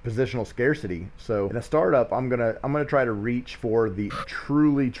the positional scarcity. So in a startup, I'm gonna try to reach for the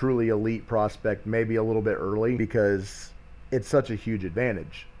truly elite prospect maybe a little bit early, because it's such a huge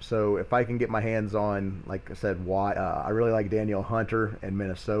advantage. So if I can get my hands on, like I said, Watt, I really like Daniel Hunter in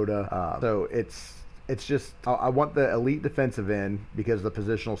Minnesota. So it's just I want the elite defensive end because of the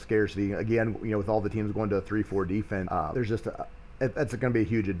positional scarcity. Again, with all the teams going to a 3-4 defense, there's just that's going to be a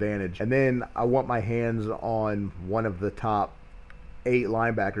huge advantage. And then I want my hands on one of the top 8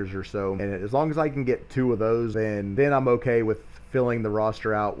 linebackers or so. And as long as I can get 2 of those, then I'm okay with filling the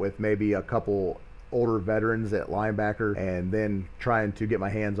roster out with maybe a couple older veterans at linebacker, and then trying to get my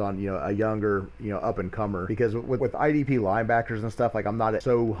hands on a younger up and comer, because with IDP linebackers and stuff, like I'm not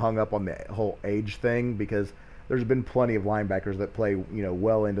so hung up on the whole age thing, because there's been plenty of linebackers that play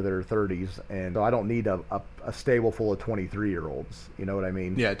well into their 30s, and so I don't need a stable full of 23-year-olds. You know what I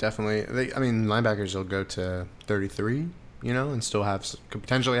mean? Yeah, definitely. Linebackers will go to 33. and still could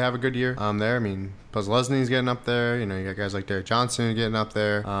potentially have a good year there. I mean, Puzzlesny's getting up there. You got guys like Derek Johnson getting up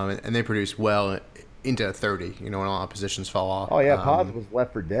there, and they produce well into 30, when a lot of positions fall off. Oh yeah, Paz was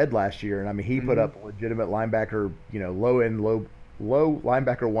left for dead last year, and I mean he put up legitimate linebacker, low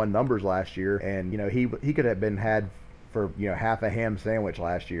linebacker one numbers last year, and he could have been had for half a ham sandwich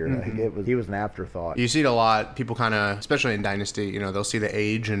last year. He was an afterthought. You see it a lot. People kind of, especially in Dynasty, they'll see the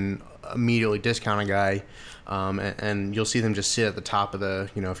age and immediately discount a guy, and you'll see them just sit at the top of the,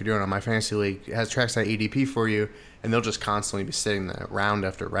 if you're doing it on My Fantasy League, it has tracks that ADP for you, and they'll just constantly be sitting there round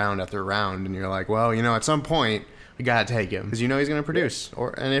after round after round, and you're like, well, at some point we gotta take him because he's going to produce.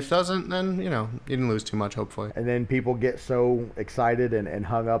 And if doesn't, then you didn't lose too much, hopefully. And then people get so excited and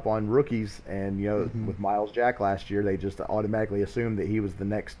hung up on rookies, and with Miles Jack last year, they just automatically assumed that he was the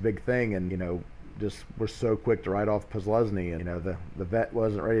next big thing, and just were so quick to write off Puzzlesny, and the vet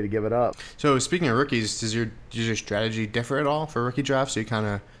wasn't ready to give it up. So speaking of rookies, does your strategy differ at all for rookie drafts? So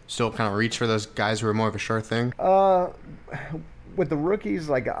you still reach for those guys who are more of a sure thing? With the rookies,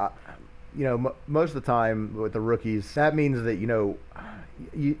 like most of the time with the rookies, that means that you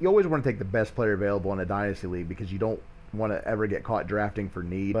always want to take the best player available in a dynasty league because you don't want to ever get caught drafting for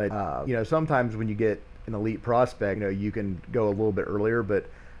need. But sometimes when you get an elite prospect, you can go a little bit earlier, but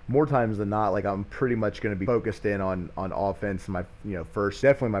more times than not, like I'm pretty much going to be focused in on offense.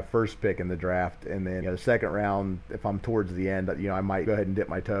 Definitely my first pick in the draft, and then the second round, if I'm towards the end, I might go ahead and dip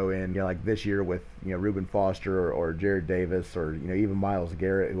my toe in. Like this year with Reuben Foster or Jared Davis or even Myles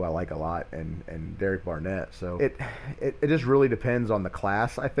Garrett, who I like a lot, and Derek Barnett. So it just really depends on the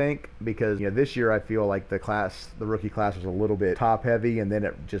class, I think, because this year I feel like the rookie class was a little bit top heavy, and then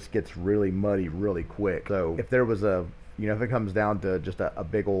it just gets really muddy really quick. So if there was if it comes down to just a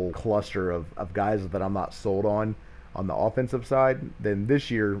big old cluster of guys that I'm not sold on the offensive side, then this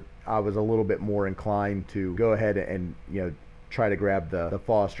year I was a little bit more inclined to go ahead and try to grab the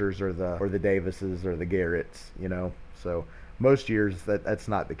Fosters or the Davises or the Garretts. So most years that's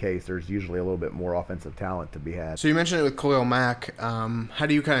not the case. There's usually a little bit more offensive talent to be had. So you mentioned it with Khalil Mack. How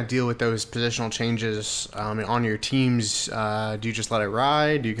do you deal with those positional changes on your teams? Do you just let it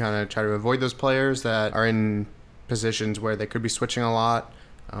ride? Do you try to avoid those players that are in positions where they could be switching a lot?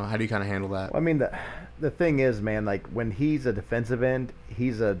 How do you handle that? Well, I mean, the thing is, man, like when he's a defensive end,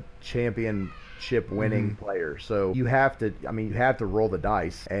 he's a championship winning player. So you have to roll the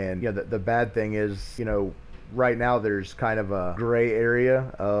dice. And the bad thing is, right now there's kind of a gray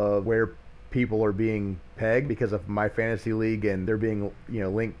area of where people are being pegged because of My Fantasy League, and they're being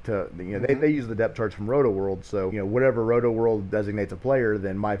linked to they use the depth charts from Roto World. So whatever Roto World designates a player,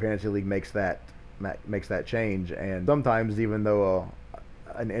 then My Fantasy League makes that change. And sometimes, even though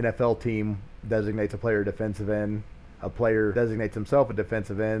an NFL team designates a player defensive end, a player designates himself a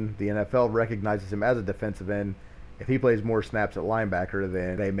defensive end, the NFL recognizes him as a defensive end. If he plays more snaps at linebacker,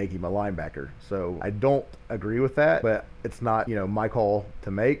 then they make him a linebacker. So I don't agree with that, but it's not my call to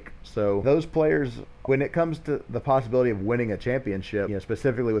make. So those players, when it comes to the possibility of winning a championship,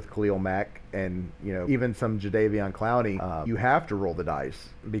 specifically with Khalil Mack and even some Jadeveon Clowney, you have to roll the dice,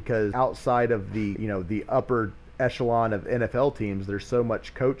 because outside of the the upper echelon of NFL teams, there's so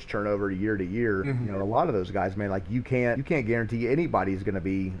much coach turnover year to year. A lot of those guys, man, like you can't guarantee anybody's going to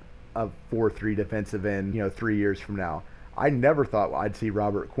be a 4-3 defensive end 3 years from now. I never thought I'd see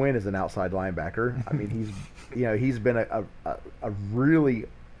Robert Quinn as an outside linebacker. I mean, he's been a really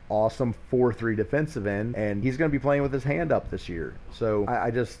awesome 4-3 defensive end, and he's going to be playing with his hand up this year. So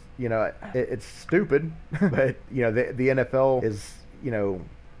I just it's stupid, but the NFL is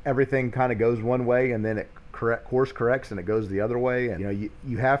everything kind of goes one way, and then it course corrects and it goes the other way. And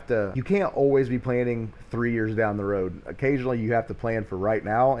you can't always be planning 3 years down the road. Occasionally you have to plan for right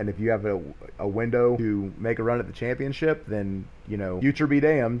now, and if you have a window to make a run at the championship, then future be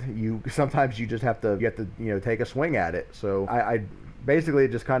damned, sometimes you just have to take a swing at it. So I basically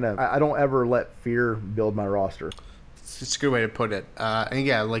just I don't ever let fear build my roster. It's a good way to put it. And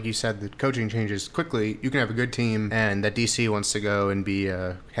yeah, like you said, the coaching changes quickly. You can have a good team and that DC wants to go and be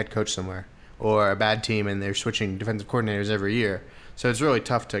a head coach somewhere, or a bad team and they're switching defensive coordinators every year. So it's really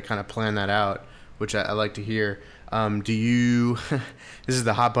tough to plan that out, which I like to hear. Do you, this is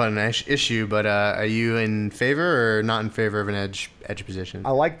the hot button issue, but are you in favor or not in favor of an edge position?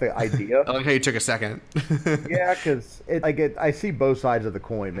 I like the idea. I like how you took a second. Yeah, because I see both sides of the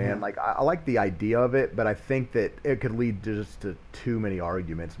coin, man. Like I like the idea of it, but I think that it could lead to too many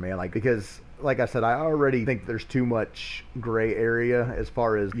arguments, man. Because like I said, I already think there's too much gray area as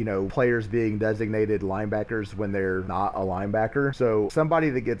far as, players being designated linebackers when they're not a linebacker. So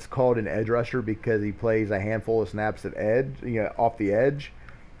somebody that gets called an edge rusher because he plays a handful of snaps at edge, off the edge,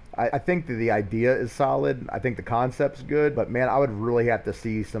 I think that the idea is solid. I think the concept's good, but man, I would really have to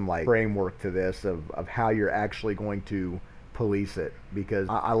see some like framework to this of how you're actually going to police it, because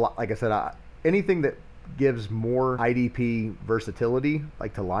like I said, anything that gives more IDP versatility,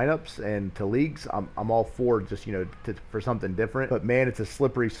 like to lineups and to leagues, I'm all for just, for something different. But man, it's a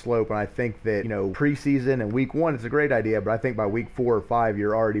slippery slope, and I think that, preseason and week 1, it's a great idea, but I think by week 4 or 5,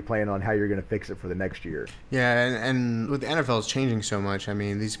 you're already planning on how you're going to fix it for the next year. Yeah, and with the NFL is changing so much, I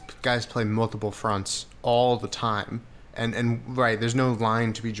mean, these guys play multiple fronts all the time, and right, there's no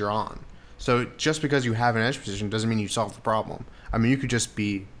line to be drawn. So just because you have an edge position doesn't mean you solve the problem. I mean, you could just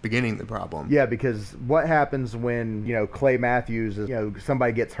be beginning the problem. Yeah, because what happens when, Clay Matthews,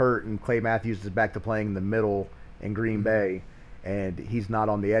 somebody gets hurt and Clay Matthews is back to playing in the middle in Green Bay, and he's not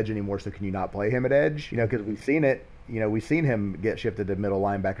on the edge anymore, so can you not play him at edge? Because we've seen it. We've seen him get shifted to middle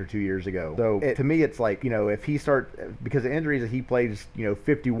linebacker 2 years ago. So to me, it's like, if he because of injuries, he plays,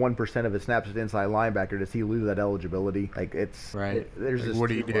 51% of his snaps as inside linebacker, does he lose that eligibility? Like, it's right. There's just what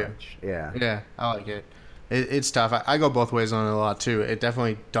do you do? Much. Yeah. Yeah, I like it. It's tough. I go both ways on it a lot too. It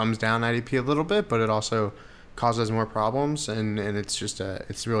definitely dumbs down IDP a little bit, but it also causes more problems, and it's just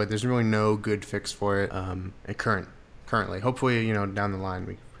there's really no good fix for it currently. Hopefully, down the line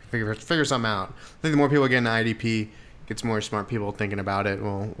we figure something out. I think the more people get into IDP, gets more smart people thinking about it.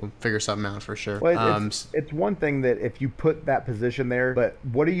 We'll figure something out for sure. Well, it's one thing that if you put that position there, but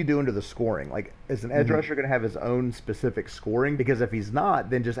what are you doing to the scoring? Like, is an edge rusher going to have his own specific scoring? Because if he's not,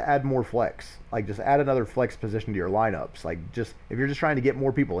 then just add more flex. Like, just add another flex position to your lineups. Like, just if you're just trying to get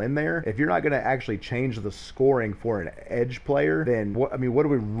more people in there, if you're not going to actually change the scoring for an edge player, then what are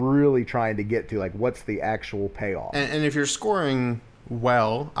we really trying to get to? Like, what's the actual payoff? And if you're scoring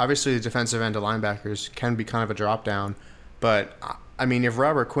well, obviously the defensive end of linebackers can be kind of a drop down, but I mean, if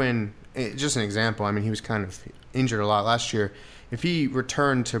Robert Quinn, just an example, I mean, he was kind of injured a lot last year. If he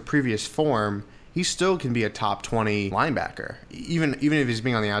returned to previous form, he still can be a top 20 linebacker, even if he's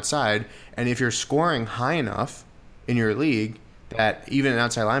being on the outside. And if you're scoring high enough in your league that even an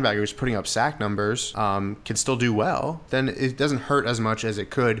outside linebacker who's putting up sack numbers can still do well, then it doesn't hurt as much as it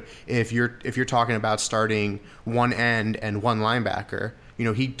could if you're talking about starting one end and one linebacker.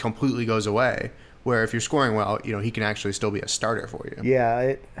 He completely goes away. Where if you're scoring well, he can actually still be a starter for you.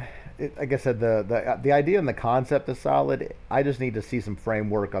 Yeah, like I said, the idea and the concept is solid. I just need to see some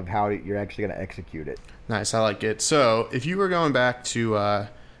framework of how you're actually going to execute it. Nice, I like it. So if you were going back to, I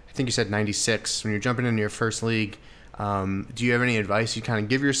think you said 96, when you're jumping into your first league, do you have any advice you kind of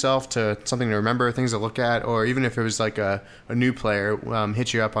give yourself to something to remember, things to look at, or even if it was like a new player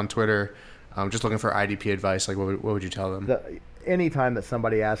hit you up on Twitter, just looking for IDP advice, like what would you tell them? Anytime that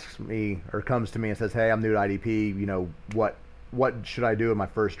somebody asks me or comes to me and says, hey, I'm new to IDP, what should I do in my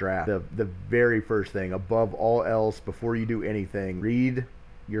first draft? The very first thing, above all else, before you do anything, read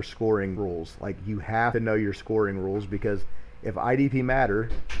your scoring rules. Like, you have to know your scoring rules, because if IDP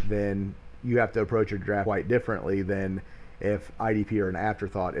matter, then you have to approach your draft quite differently than if IDP are an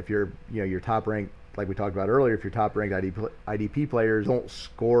afterthought. If you're, your top ranked, like we talked about earlier, if your top ranked IDP players don't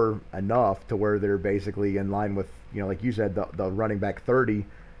score enough to where they're basically in line with, like you said, the running back 30,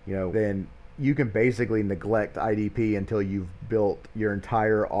 then you can basically neglect IDP until you've built your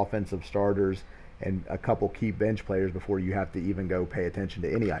entire offensive starters and a couple key bench players before you have to even go pay attention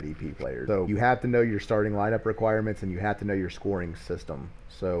to any IDP players. So you have to know your starting lineup requirements, and you have to know your scoring system.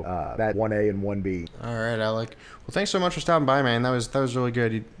 So that 1A and 1B. All right, Alec. Well, thanks so much for stopping by, man. That was really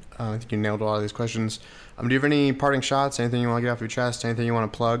good. I think you nailed a lot of these questions. Do you have any parting shots? Anything you want to get off your chest? Anything you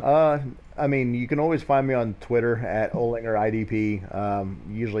want to plug? I mean, you can always find me on Twitter at Olinger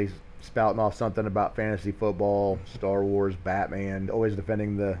IDP. Usually spouting off something about fantasy football, Star Wars, Batman. Always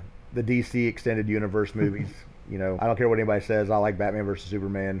defending the DC extended universe movies. I don't care what anybody says. I like Batman versus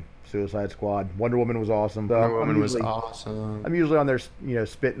Superman, Suicide Squad. Wonder Woman was awesome. Wonder Woman was awesome. I'm usually on there,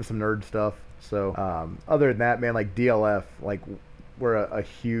 spitting some nerd stuff. So other than that, man, like DLF, like we're a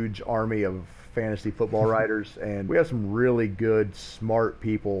huge army of fantasy football writers, and we have some really good, smart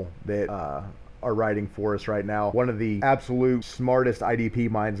people that are writing for us right now. One of the absolute smartest IDP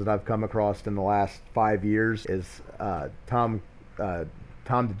minds that I've come across in the last 5 years is Tom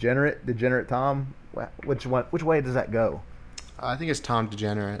Degenerate Tom. Which way does that go? I think it's Tom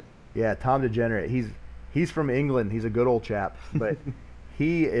Degenerate. Yeah, Tom Degenerate. He's from England. He's a good old chap, but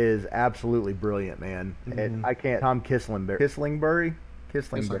he is absolutely brilliant, man. Mm-hmm. And I can't. Tom Kislingbury.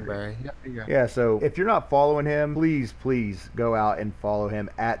 Yeah. Yeah. So if you're not following him, please go out and follow him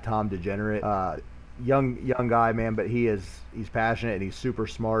at Tom Degenerate. Young guy, man, but he's passionate and he's super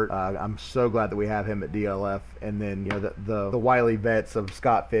smart. I'm so glad that we have him at DLF. And then the wily vets of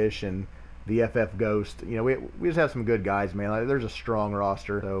Scott Fish and the FF Ghost. We just have some good guys, man. Like, there's a strong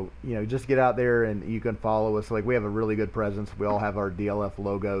roster. So, just get out there and you can follow us. Like, we have a really good presence. We all have our DLF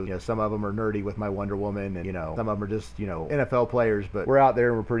logos. Some of them are nerdy with my Wonder Woman, and, some of them are just, NFL players. But we're out there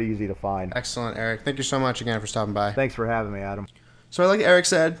and we're pretty easy to find. Excellent, Eric. Thank you so much again for stopping by. Thanks for having me, Adam. So like Eric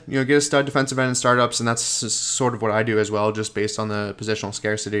said, get a stud defensive end in startups, and that's sort of what I do as well, just based on the positional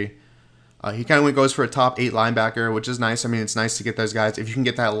scarcity. He kind of goes for a top 8 linebacker, which is nice. I mean, it's nice to get those guys. If you can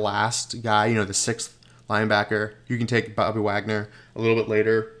get that last guy, the 6th linebacker, you can take Bobby Wagner a little bit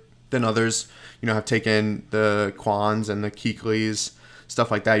later than others, have taken the Quans and the Kuechly's,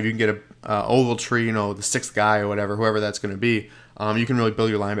 stuff like that. If you can get a oval tree, the 6th guy or whatever, whoever that's going to be, you can really build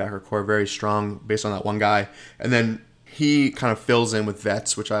your linebacker core very strong based on that one guy. And then he kind of fills in with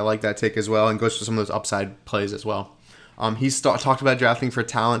vets, which I like that take as well, and goes for some of those upside plays as well. He's talked about drafting for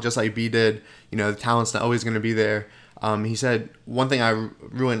talent, just like B did. The talent's not always going to be there. He said one thing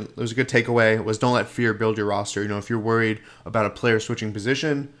it was a good takeaway, was don't let fear build your roster. If you're worried about a player switching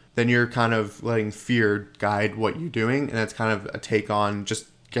position, then you're kind of letting fear guide what you're doing, and that's kind of a take on just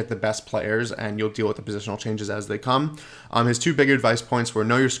get the best players, and you'll deal with the positional changes as they come. His 2 big advice points were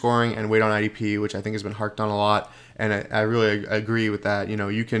know your scoring and wait on IDP, which I think has been harked on a lot, and I really agree with that.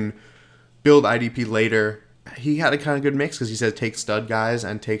 You can build IDP later. He had a kind of good mix because he said take stud guys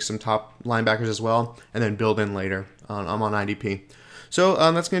and take some top linebackers as well, and then build in later. I'm on IDP. So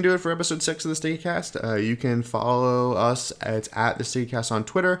that's going to do it for episode 6 of the Sticky Cast. You can follow us. It's at the Sticky Cast on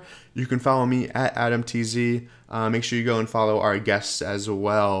Twitter. You can follow me at AdamTZ. Make sure you go and follow our guests as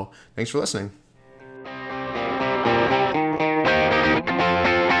well. Thanks for listening.